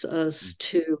helps us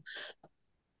to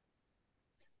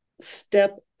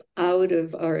step out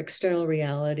of our external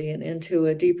reality and into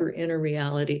a deeper inner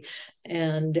reality.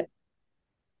 And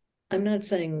I'm not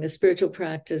saying the spiritual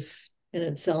practice in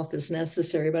itself is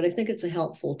necessary, but I think it's a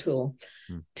helpful tool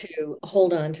to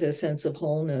hold on to a sense of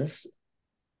wholeness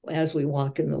as we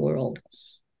walk in the world.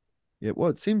 Yeah, well,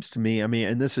 it seems to me, I mean,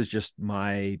 and this is just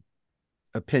my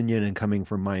opinion and coming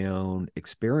from my own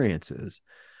experiences,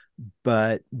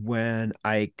 but when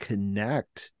I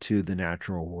connect to the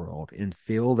natural world and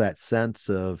feel that sense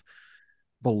of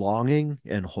belonging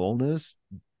and wholeness,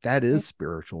 that is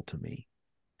spiritual to me.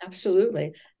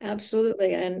 Absolutely.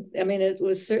 Absolutely. And I mean, it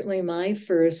was certainly my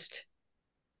first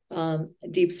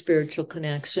deep spiritual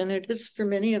connection. It is for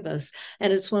many of us.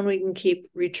 And it's one we can keep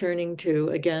returning to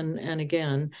again and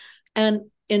again.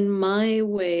 And in my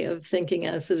way of thinking,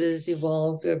 as it has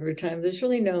evolved over time, there's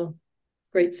really no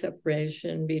great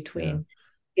separation between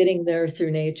getting there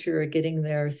through nature or getting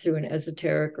there through an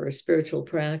esoteric or a spiritual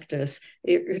practice.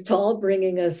 It's all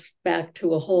bringing us back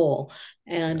to a whole.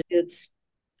 And it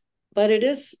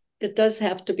does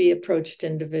have to be approached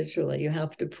individually. You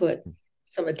have to put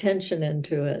some attention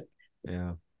into it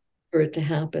for it to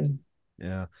happen.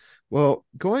 Yeah. Well,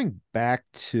 going back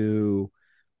to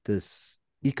this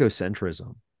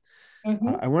ecocentrism,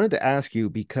 I wanted to ask you,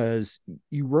 because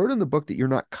you wrote in the book that you're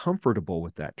not comfortable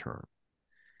with that term.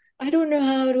 I don't know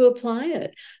how to apply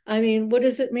it. I mean, what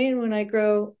does it mean when I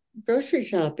go grocery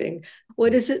shopping?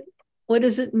 What does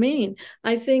it mean?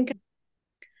 I think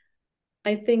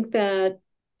that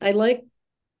I like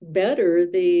better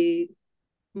the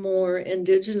more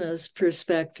indigenous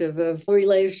perspective of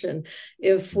relation.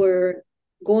 If we're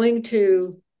going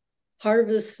to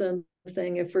harvest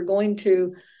something, if we're going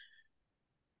to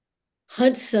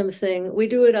hunt something, we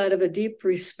do it out of a deep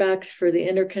respect for the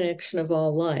interconnection of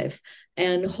all life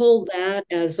and hold that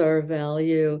as our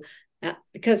value,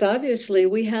 because obviously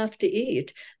we have to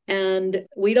eat and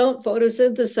we don't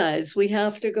photosynthesize. We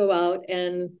have to go out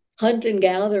and hunt and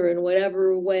gather in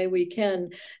whatever way we can.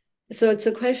 So it's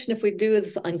a question if we do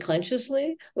this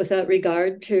unconsciously without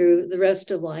regard to the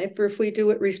rest of life, or if we do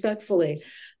it respectfully.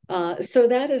 So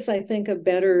that is, I think, a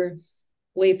better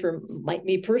way for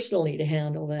me personally to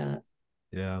handle that.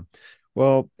 Yeah.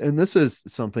 Well, and this is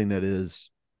something that is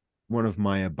one of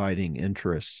my abiding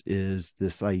interests, is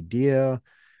this idea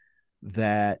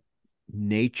that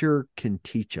nature can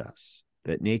teach us,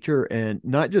 that nature, and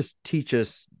not just teach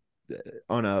us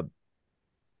on a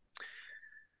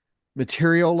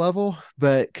material level,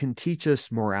 but can teach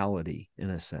us morality in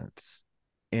a sense.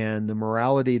 And the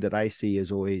morality that I see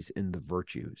is always in the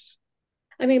virtues.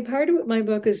 I mean, part of what my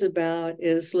book is about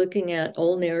is looking at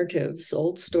old narratives,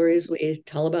 old stories we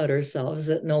tell about ourselves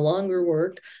that no longer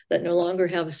work, that no longer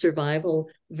have survival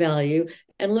value,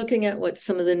 and looking at what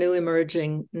some of the new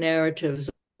emerging narratives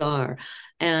are.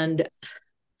 And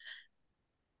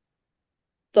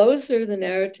those are the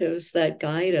narratives that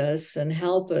guide us and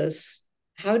help us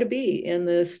how to be in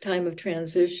this time of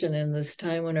transition, in this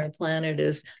time when our planet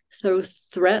is so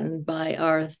threatened by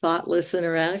our thoughtless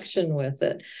interaction with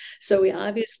it. So we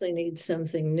obviously need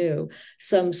something new,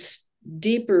 some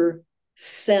deeper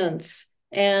sense.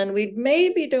 And we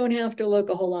maybe don't have to look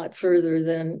a whole lot further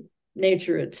than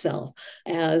nature itself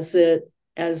as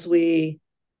we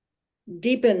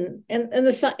deepen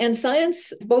and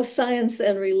science, both science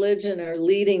and religion are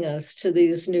leading us to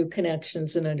these new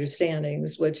connections and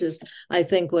understandings, which is, I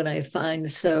think, what I find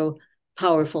so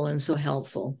powerful and so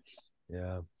helpful.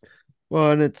 Yeah.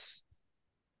 Well, and it's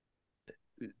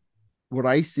what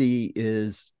I see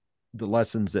is the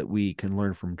lessons that we can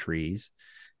learn from trees.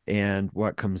 And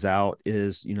what comes out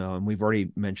is, and we've already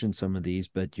mentioned some of these,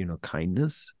 but,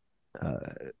 kindness,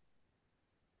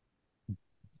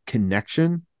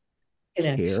 connection,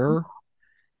 care,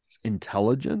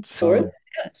 intelligence,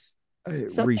 Yes.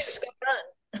 Something's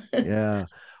going on. Yeah.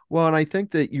 Well, and I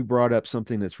think that you brought up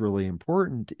something that's really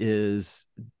important, is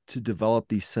to develop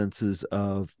these senses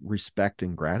of respect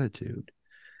and gratitude.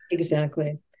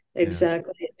 Exactly. Yeah. I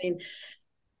mean,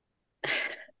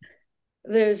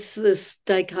 there's this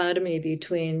dichotomy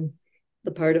between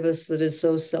the part of us that is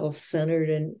so self-centered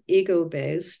and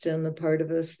ego-based and the part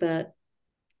of us that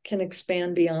can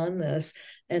expand beyond this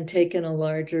and take in a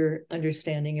larger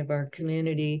understanding of our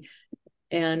community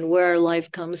and where our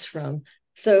life comes from.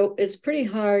 So it's pretty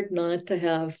hard not to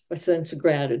have a sense of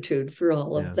gratitude for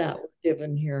all of that we're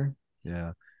given here.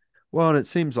 Yeah. Well, and it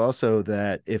seems also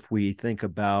that if we think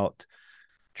about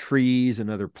trees and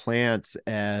other plants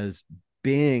as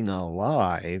being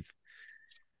alive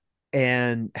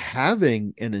and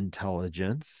having an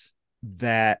intelligence,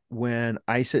 that when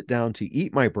I sit down to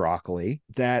eat my broccoli,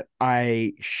 that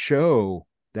I show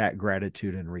that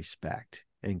gratitude and respect.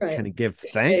 and Right. kind of give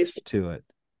thanks to it.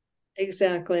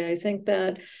 Exactly. I think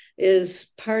that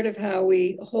is part of how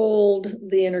we hold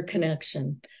the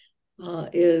interconnection,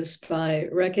 is by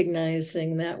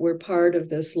recognizing that we're part of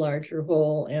this larger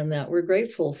whole and that we're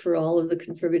grateful for all of the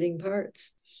contributing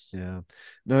parts. Yeah.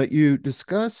 Now you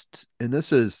discussed, and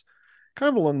this is kind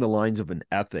of along the lines of an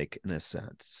ethic in a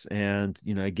sense. And,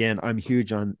 again, I'm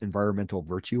huge on environmental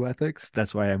virtue ethics.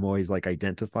 That's why I'm always like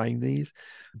identifying these.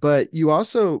 But you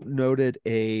also noted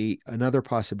another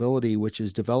possibility, which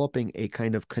is developing a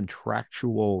kind of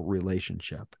contractual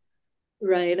relationship.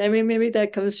 Right. I mean, maybe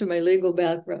that comes from my legal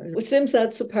background. It seems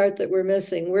that's the part that we're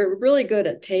missing. We're really good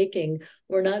at taking,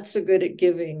 we're not so good at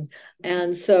giving.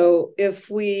 And so if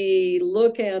we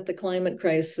look at the climate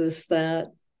crisis that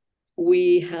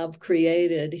we have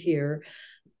created here,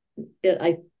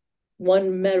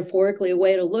 one metaphorically, a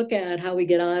way to look at how we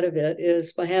get out of it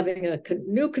is by having a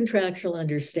new contractual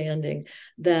understanding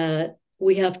that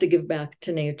we have to give back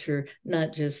to nature,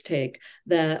 not just take.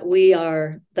 That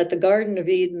the Garden of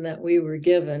Eden that we were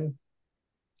given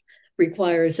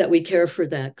requires that we care for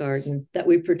that garden, that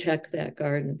we protect that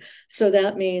garden. So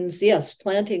that means, yes,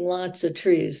 planting lots of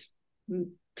trees,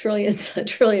 trillions, a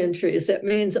trillion trees. That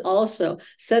means also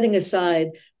setting aside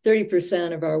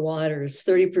 30% of our waters,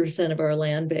 30% of our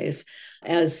land base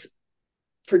as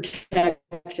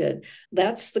protected.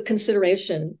 That's the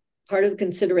consideration, part of the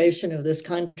consideration of this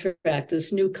contract,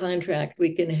 this new contract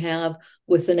we can have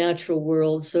with the natural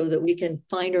world so that we can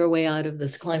find our way out of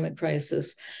this climate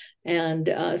crisis.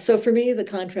 And so for me, the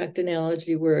contract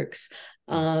analogy works.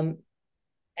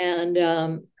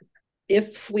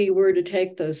 If we were to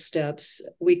take those steps,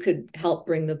 we could help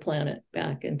bring the planet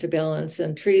back into balance.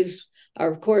 And trees are,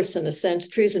 of course, an essential,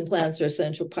 trees and plants are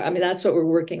essential part. I mean, that's what we're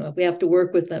working with. We have to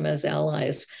work with them as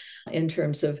allies in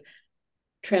terms of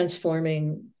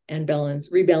transforming and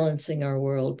rebalancing our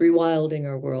world, rewilding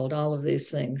our world, all of these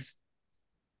things.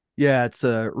 Yeah, it's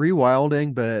a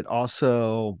rewilding, but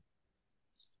also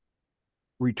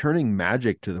returning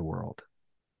magic to the world,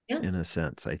 Yeah. in a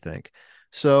sense, I think.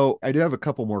 So I do have a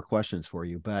couple more questions for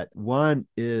you, but one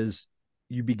is,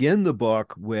 you begin the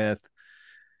book with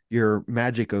your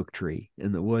magic oak tree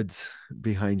in the woods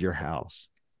behind your house.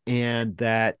 And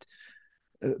that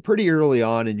pretty early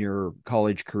on in your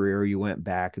college career, you went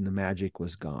back and the magic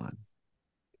was gone.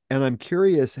 And I'm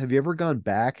curious, have you ever gone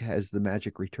back? Has the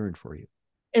magic returned for you?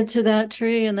 Into that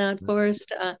tree and that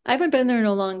forest. I haven't been there in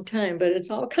a long time, but it's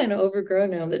all kind of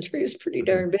overgrown now. The tree is pretty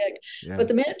darn big. Yeah. But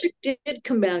the magic did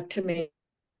come back to me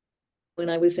when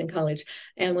I was in college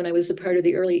and when I was a part of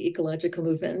the early ecological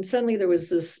movement. And suddenly there was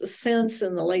this sense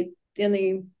in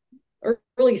the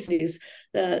early cities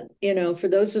that, for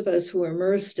those of us who were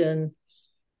immersed in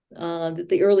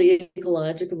the early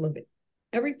ecological movement,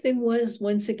 everything was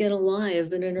once again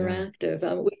alive and interactive.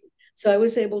 Yeah. So I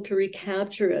was able to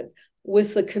recapture it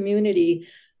with the community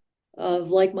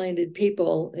of like-minded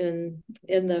people in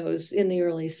the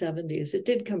early 70s. It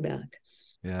did come back.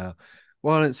 Yeah.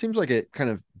 Well, and it seems like it kind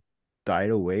of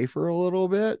died away for a little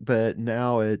bit, but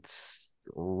now it's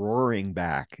roaring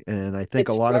back. And I think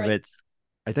a lot of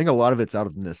it's out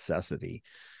of necessity.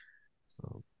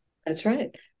 So that's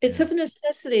right. It's of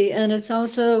necessity. And it's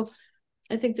also,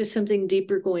 I think there's something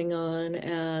deeper going on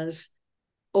as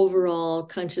overall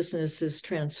consciousness is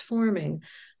transforming.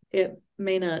 It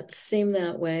may not seem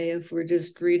that way if we're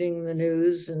just reading the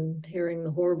news and hearing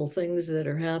the horrible things that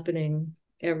are happening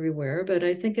everywhere. But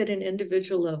I think at an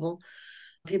individual level,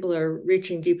 people are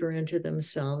reaching deeper into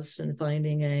themselves and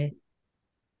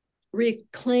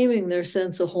reclaiming their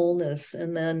sense of wholeness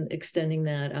and then extending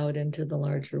that out into the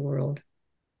larger world.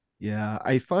 Yeah,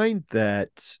 I find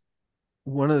that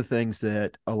one of the things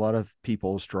that a lot of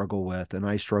people struggle with, and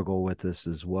I struggle with this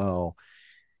as well,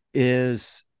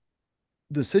 is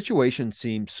the situation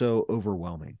seems so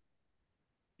overwhelming,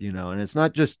 and it's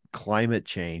not just climate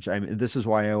change. I mean, this is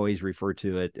why I always refer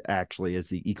to it actually as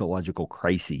the ecological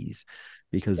crises,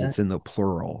 because it's in the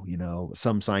plural.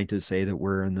 Some scientists say that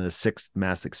we're in the 6th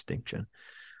mass extinction,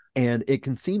 and it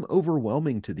can seem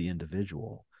overwhelming to the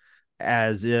individual,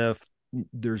 as if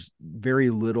there's very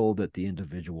little that the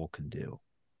individual can do.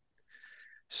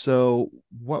 So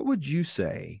what would you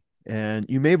say? And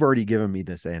you may have already given me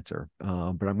this answer, but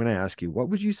I'm going to ask you, what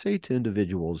would you say to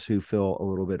individuals who feel a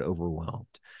little bit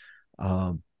overwhelmed?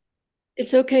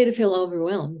 It's okay to feel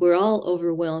overwhelmed. We're all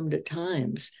overwhelmed at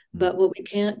times, but what we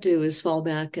can't do is fall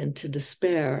back into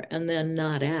despair and then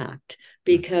not act,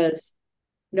 because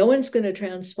no one's going to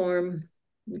transform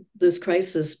this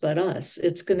crisis but us.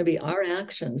 It's going to be our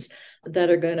actions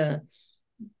that are going to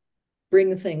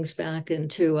bring things back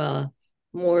into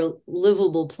more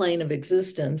livable plane of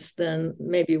existence than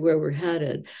maybe where we're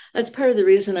headed. That's part of the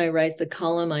reason I write the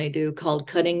column I do called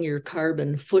Cutting Your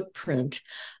Carbon Footprint,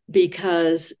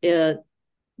 because it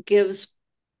gives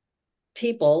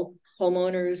people,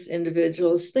 homeowners,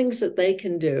 individuals, things that they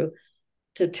can do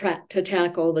to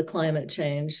tackle the climate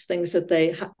change, things that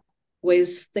they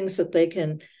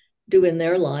can do in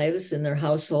their lives, in their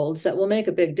households, that will make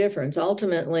a big difference.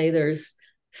 Ultimately, there's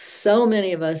so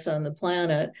many of us on the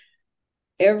planet.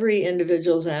 Every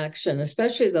individual's action,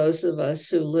 especially those of us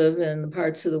who live in the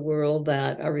parts of the world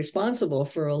that are responsible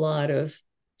for a lot of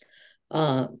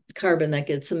carbon that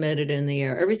gets emitted in the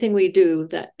air, everything we do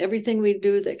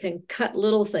that can cut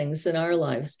little things in our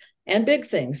lives and big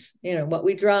things, what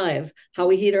we drive, how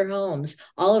we heat our homes,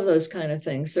 all of those kind of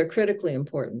things are critically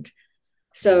important.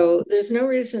 So there's no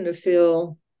reason to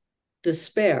feel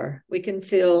despair. We can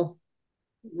feel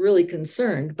really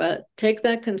concerned, but take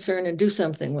that concern and do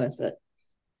something with it.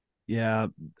 Yeah,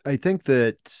 I think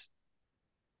that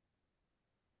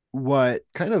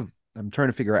I'm trying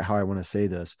to figure out how I want to say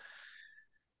this.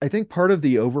 I think part of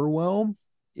the overwhelm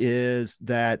is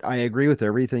that I agree with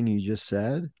everything you just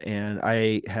said. And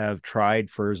I have tried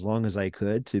for as long as I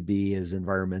could to be as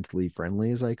environmentally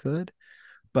friendly as I could.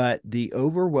 But the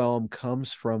overwhelm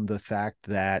comes from the fact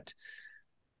that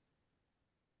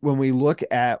when we look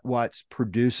at what's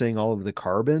producing all of the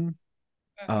carbon,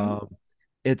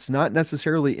 it's not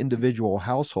necessarily individual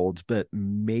households, but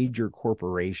major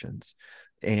corporations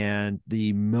and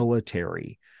the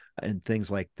military and things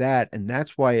like that. And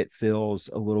that's why it feels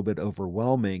a little bit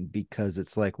overwhelming, because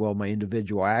it's like, well, my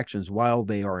individual actions, while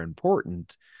they are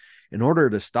important, in order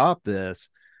to stop this,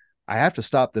 I have to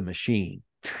stop the machine.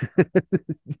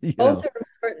 Both are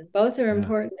important. Both are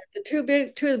important. The two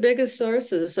of the biggest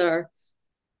sources are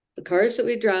the cars that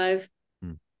we drive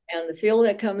and the fuel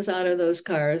that comes out of those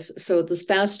cars. So the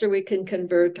faster we can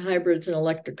convert to hybrids and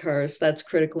electric cars, that's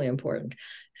critically important.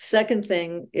 Second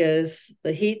thing is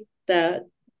the heat that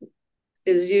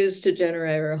is used to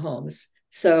generate our homes.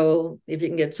 So if you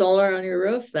can get solar on your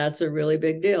roof, that's a really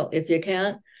big deal. If you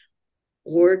can't,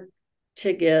 work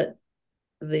to get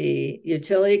the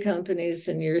utility companies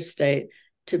in your state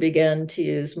to begin to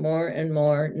use more and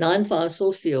more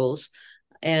non-fossil fuels,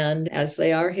 and as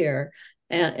they are here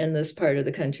in this part of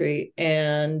the country.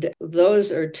 And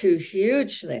those are two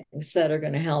huge things that are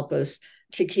going to help us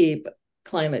to keep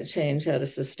climate change at a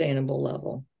sustainable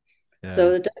level. Yeah.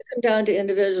 So it does come down to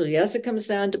individuals. Yes, it comes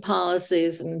down to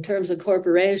policies. And in terms of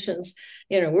corporations,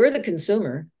 we're the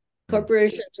consumer.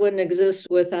 Corporations wouldn't exist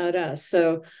without us.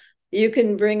 So you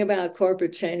can bring about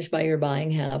corporate change by your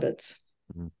buying habits.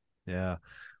 Yeah.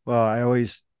 Well, I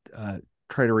always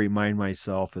try to remind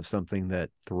myself of something that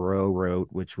Thoreau wrote,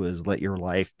 which was "Let your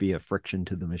life be a friction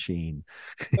to the machine."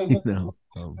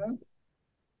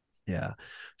 Yeah.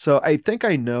 So I think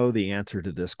I know the answer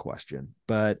to this question,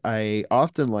 but I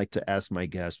often like to ask my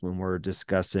guests when we're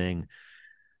discussing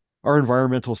our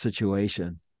environmental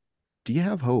situation, do you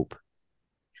have hope?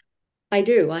 I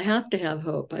do. I have to have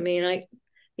hope. I mean, I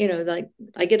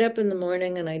get up in the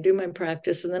morning and I do my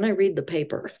practice and then I read the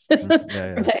paper.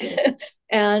 Yeah.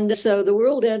 And so the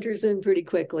world enters in pretty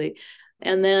quickly.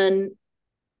 And then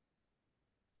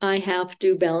I have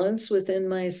to balance within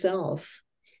myself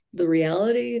the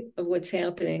reality of what's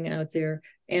happening out there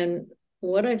and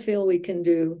what I feel we can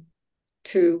do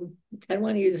to, I don't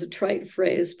want to use a trite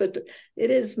phrase, but it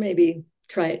is maybe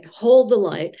trite, hold the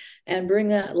light and bring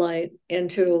that light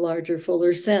into a larger,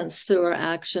 fuller sense through our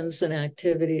actions and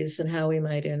activities and how we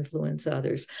might influence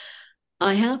others.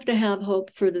 I have to have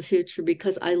hope for the future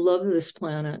because I love this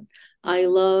planet. I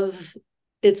love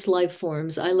its life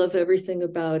forms. I love everything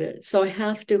about it. So I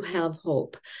have to have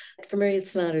hope. For me,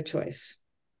 it's not a choice.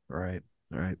 Right.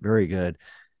 All right. Very good.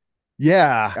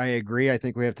 Yeah, I agree. I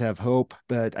think we have to have hope,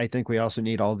 but I think we also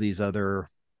need all these other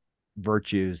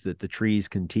virtues that the trees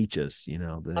can teach us, the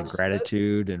Absolutely.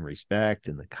 Gratitude and respect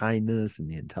and the kindness and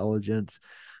the intelligence.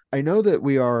 I know that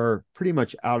we are pretty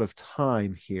much out of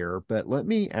time here, but let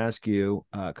me ask you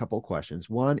a couple of questions.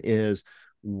 One is,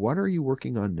 what are you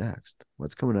working on next?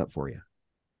 What's coming up for you?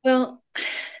 Well,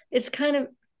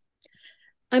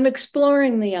 I'm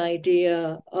exploring the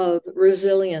idea of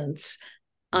resilience.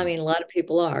 I mean, a lot of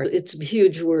people are. It's a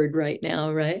huge word right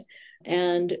now, right?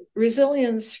 And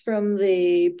resilience from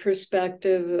the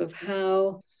perspective of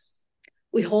how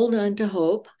we hold on to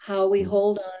hope, how we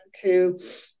hold on to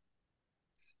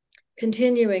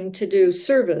continuing to do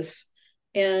service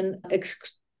in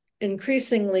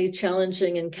increasingly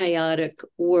challenging and chaotic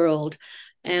world.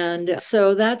 And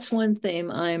so that's one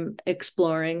theme I'm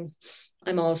exploring.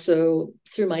 I'm also,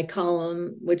 through my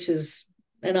column, which is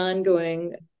an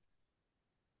ongoing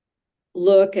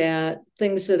look at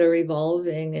things that are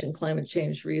evolving in climate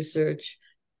change research,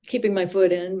 keeping my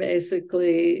foot in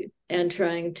basically, and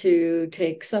trying to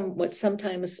take what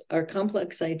sometimes are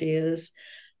complex ideas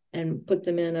and put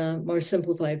them in a more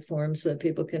simplified form so that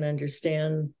people can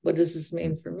understand, what does this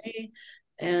mean for me?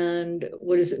 And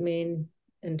what does it mean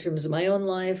in terms of my own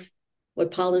life?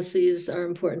 What policies are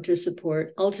important to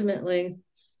support? Ultimately,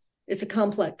 it's a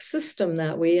complex system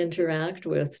that we interact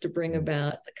with to bring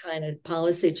about the kind of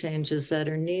policy changes that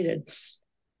are needed.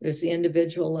 There's the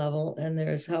individual level, and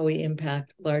there's how we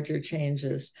impact larger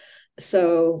changes.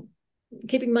 So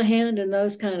keeping my hand in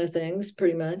those kind of things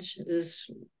pretty much is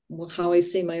how I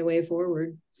see my way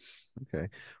forward. Okay.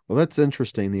 Well, that's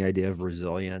interesting, the idea of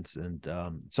resilience, and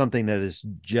something that is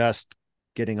just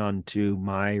getting onto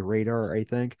my radar, I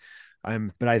think.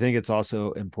 But I think it's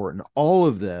also important. All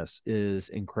of this is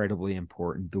incredibly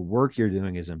important. The work you're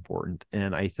doing is important.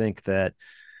 And I think that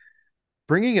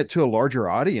bringing it to a larger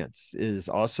audience is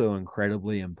also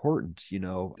incredibly important.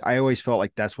 I always felt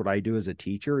like that's what I do as a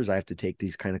teacher, is I have to take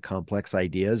these kind of complex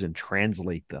ideas and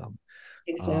translate them.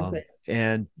 Exactly.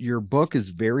 And your book is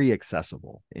very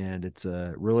accessible, and it's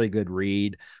a really good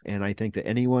read. And I think that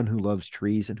anyone who loves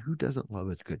trees, and who doesn't love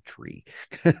a good tree,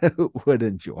 would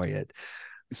enjoy it.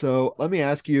 So let me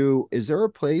ask you, is there a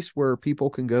place where people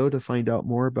can go to find out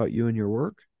more about you and your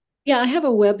work? Yeah, I have a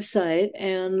website,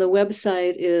 and the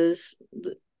website is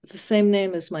the same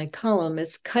name as my column.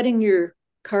 It's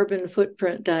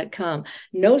cuttingyourcarbonfootprint.com.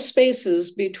 No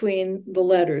spaces between the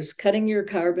letters,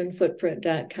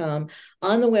 cuttingyourcarbonfootprint.com.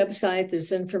 On the website,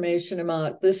 there's information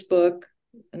about this book,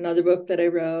 another book that I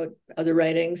wrote, other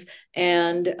writings,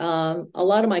 and a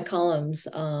lot of my columns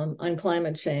on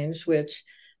climate change, which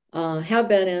have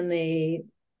been in the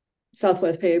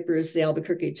Southwest Papers, the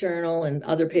Albuquerque Journal, and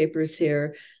other papers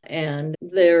here. And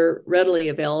they're readily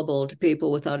available to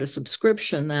people without a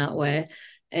subscription that way.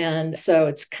 And so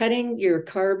it's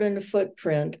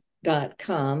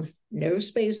cuttingyourcarbonfootprint.com. No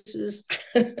spaces.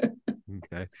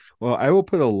 Okay. Well, I will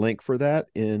put a link for that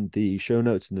in the show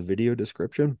notes in the video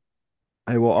description.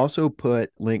 I will also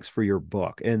put links for your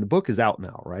book. And the book is out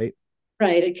now, right?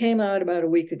 Right. It came out about a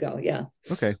week ago. Yeah.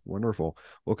 Okay, wonderful.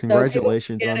 Well, So people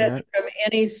congratulations can on get that. it from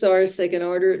any source. They can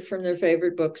order it from their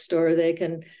favorite bookstore. They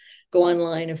can go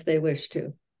online if they wish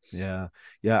to. Yeah.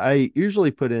 Yeah. I usually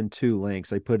put in two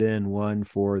links. I put in one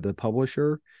for the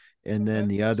publisher, and then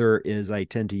the other is I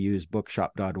tend to use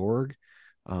bookshop.org,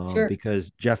 Sure. because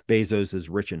Jeff Bezos is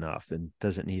rich enough and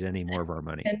doesn't need any more of our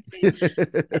money. And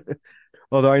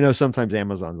Although I know sometimes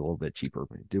Amazon's a little bit cheaper.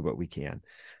 We do what we can.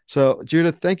 So,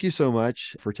 Judith, thank you so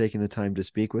much for taking the time to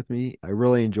speak with me. I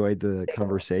really enjoyed the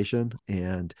conversation.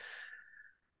 And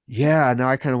yeah, now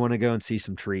I kind of want to go and see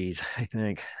some trees, I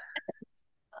think.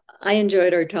 I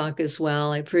enjoyed our talk as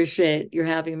well. I appreciate your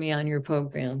having me on your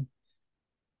program.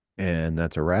 And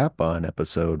that's a wrap on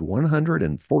episode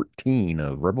 114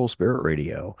 of Rebel Spirit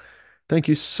Radio. Thank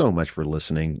you so much for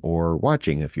listening or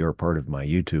watching if you're part of my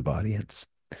YouTube audience.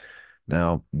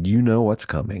 Now, you know what's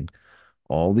coming.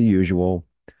 All the usual.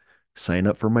 Sign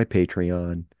up for my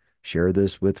Patreon. Share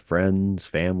this with friends,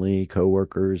 family,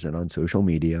 coworkers, and on social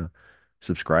media.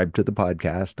 Subscribe to the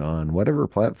podcast on whatever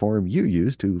platform you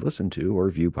use to listen to or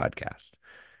view podcasts.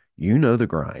 You know the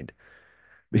grind.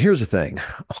 But here's the thing,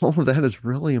 all of that is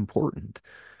really important.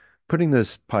 Putting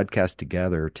this podcast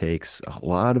together takes a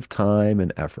lot of time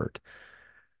and effort.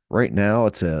 Right now,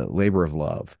 it's a labor of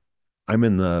love. I'm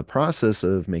in the process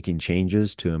of making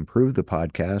changes to improve the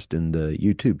podcast and the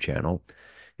YouTube channel.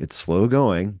 It's slow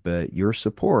going, but your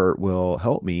support will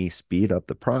help me speed up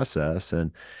the process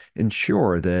and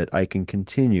ensure that I can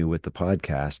continue with the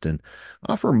podcast and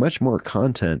offer much more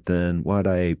content than what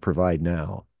I provide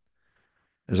now.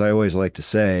 As I always like to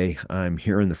say, I'm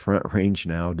here in the Front Range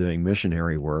now doing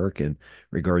missionary work in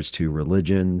regards to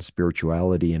religion,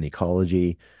 spirituality, and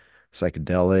ecology,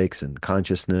 psychedelics, and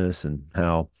consciousness, and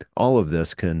how all of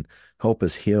this can help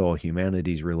us heal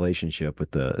humanity's relationship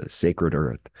with the sacred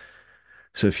earth.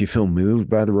 So if you feel moved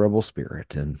by the rebel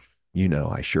spirit, and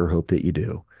I sure hope that you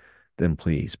do, then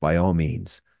please, by all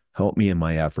means, help me in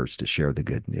my efforts to share the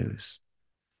good news.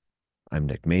 I'm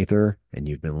Nick Mather, and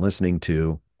you've been listening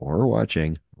to or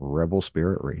watching Rebel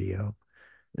Spirit Radio.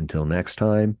 Until next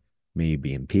time, may you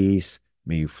be in peace,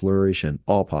 may you flourish in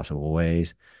all possible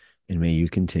ways, and may you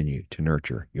continue to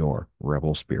nurture your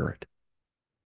rebel spirit.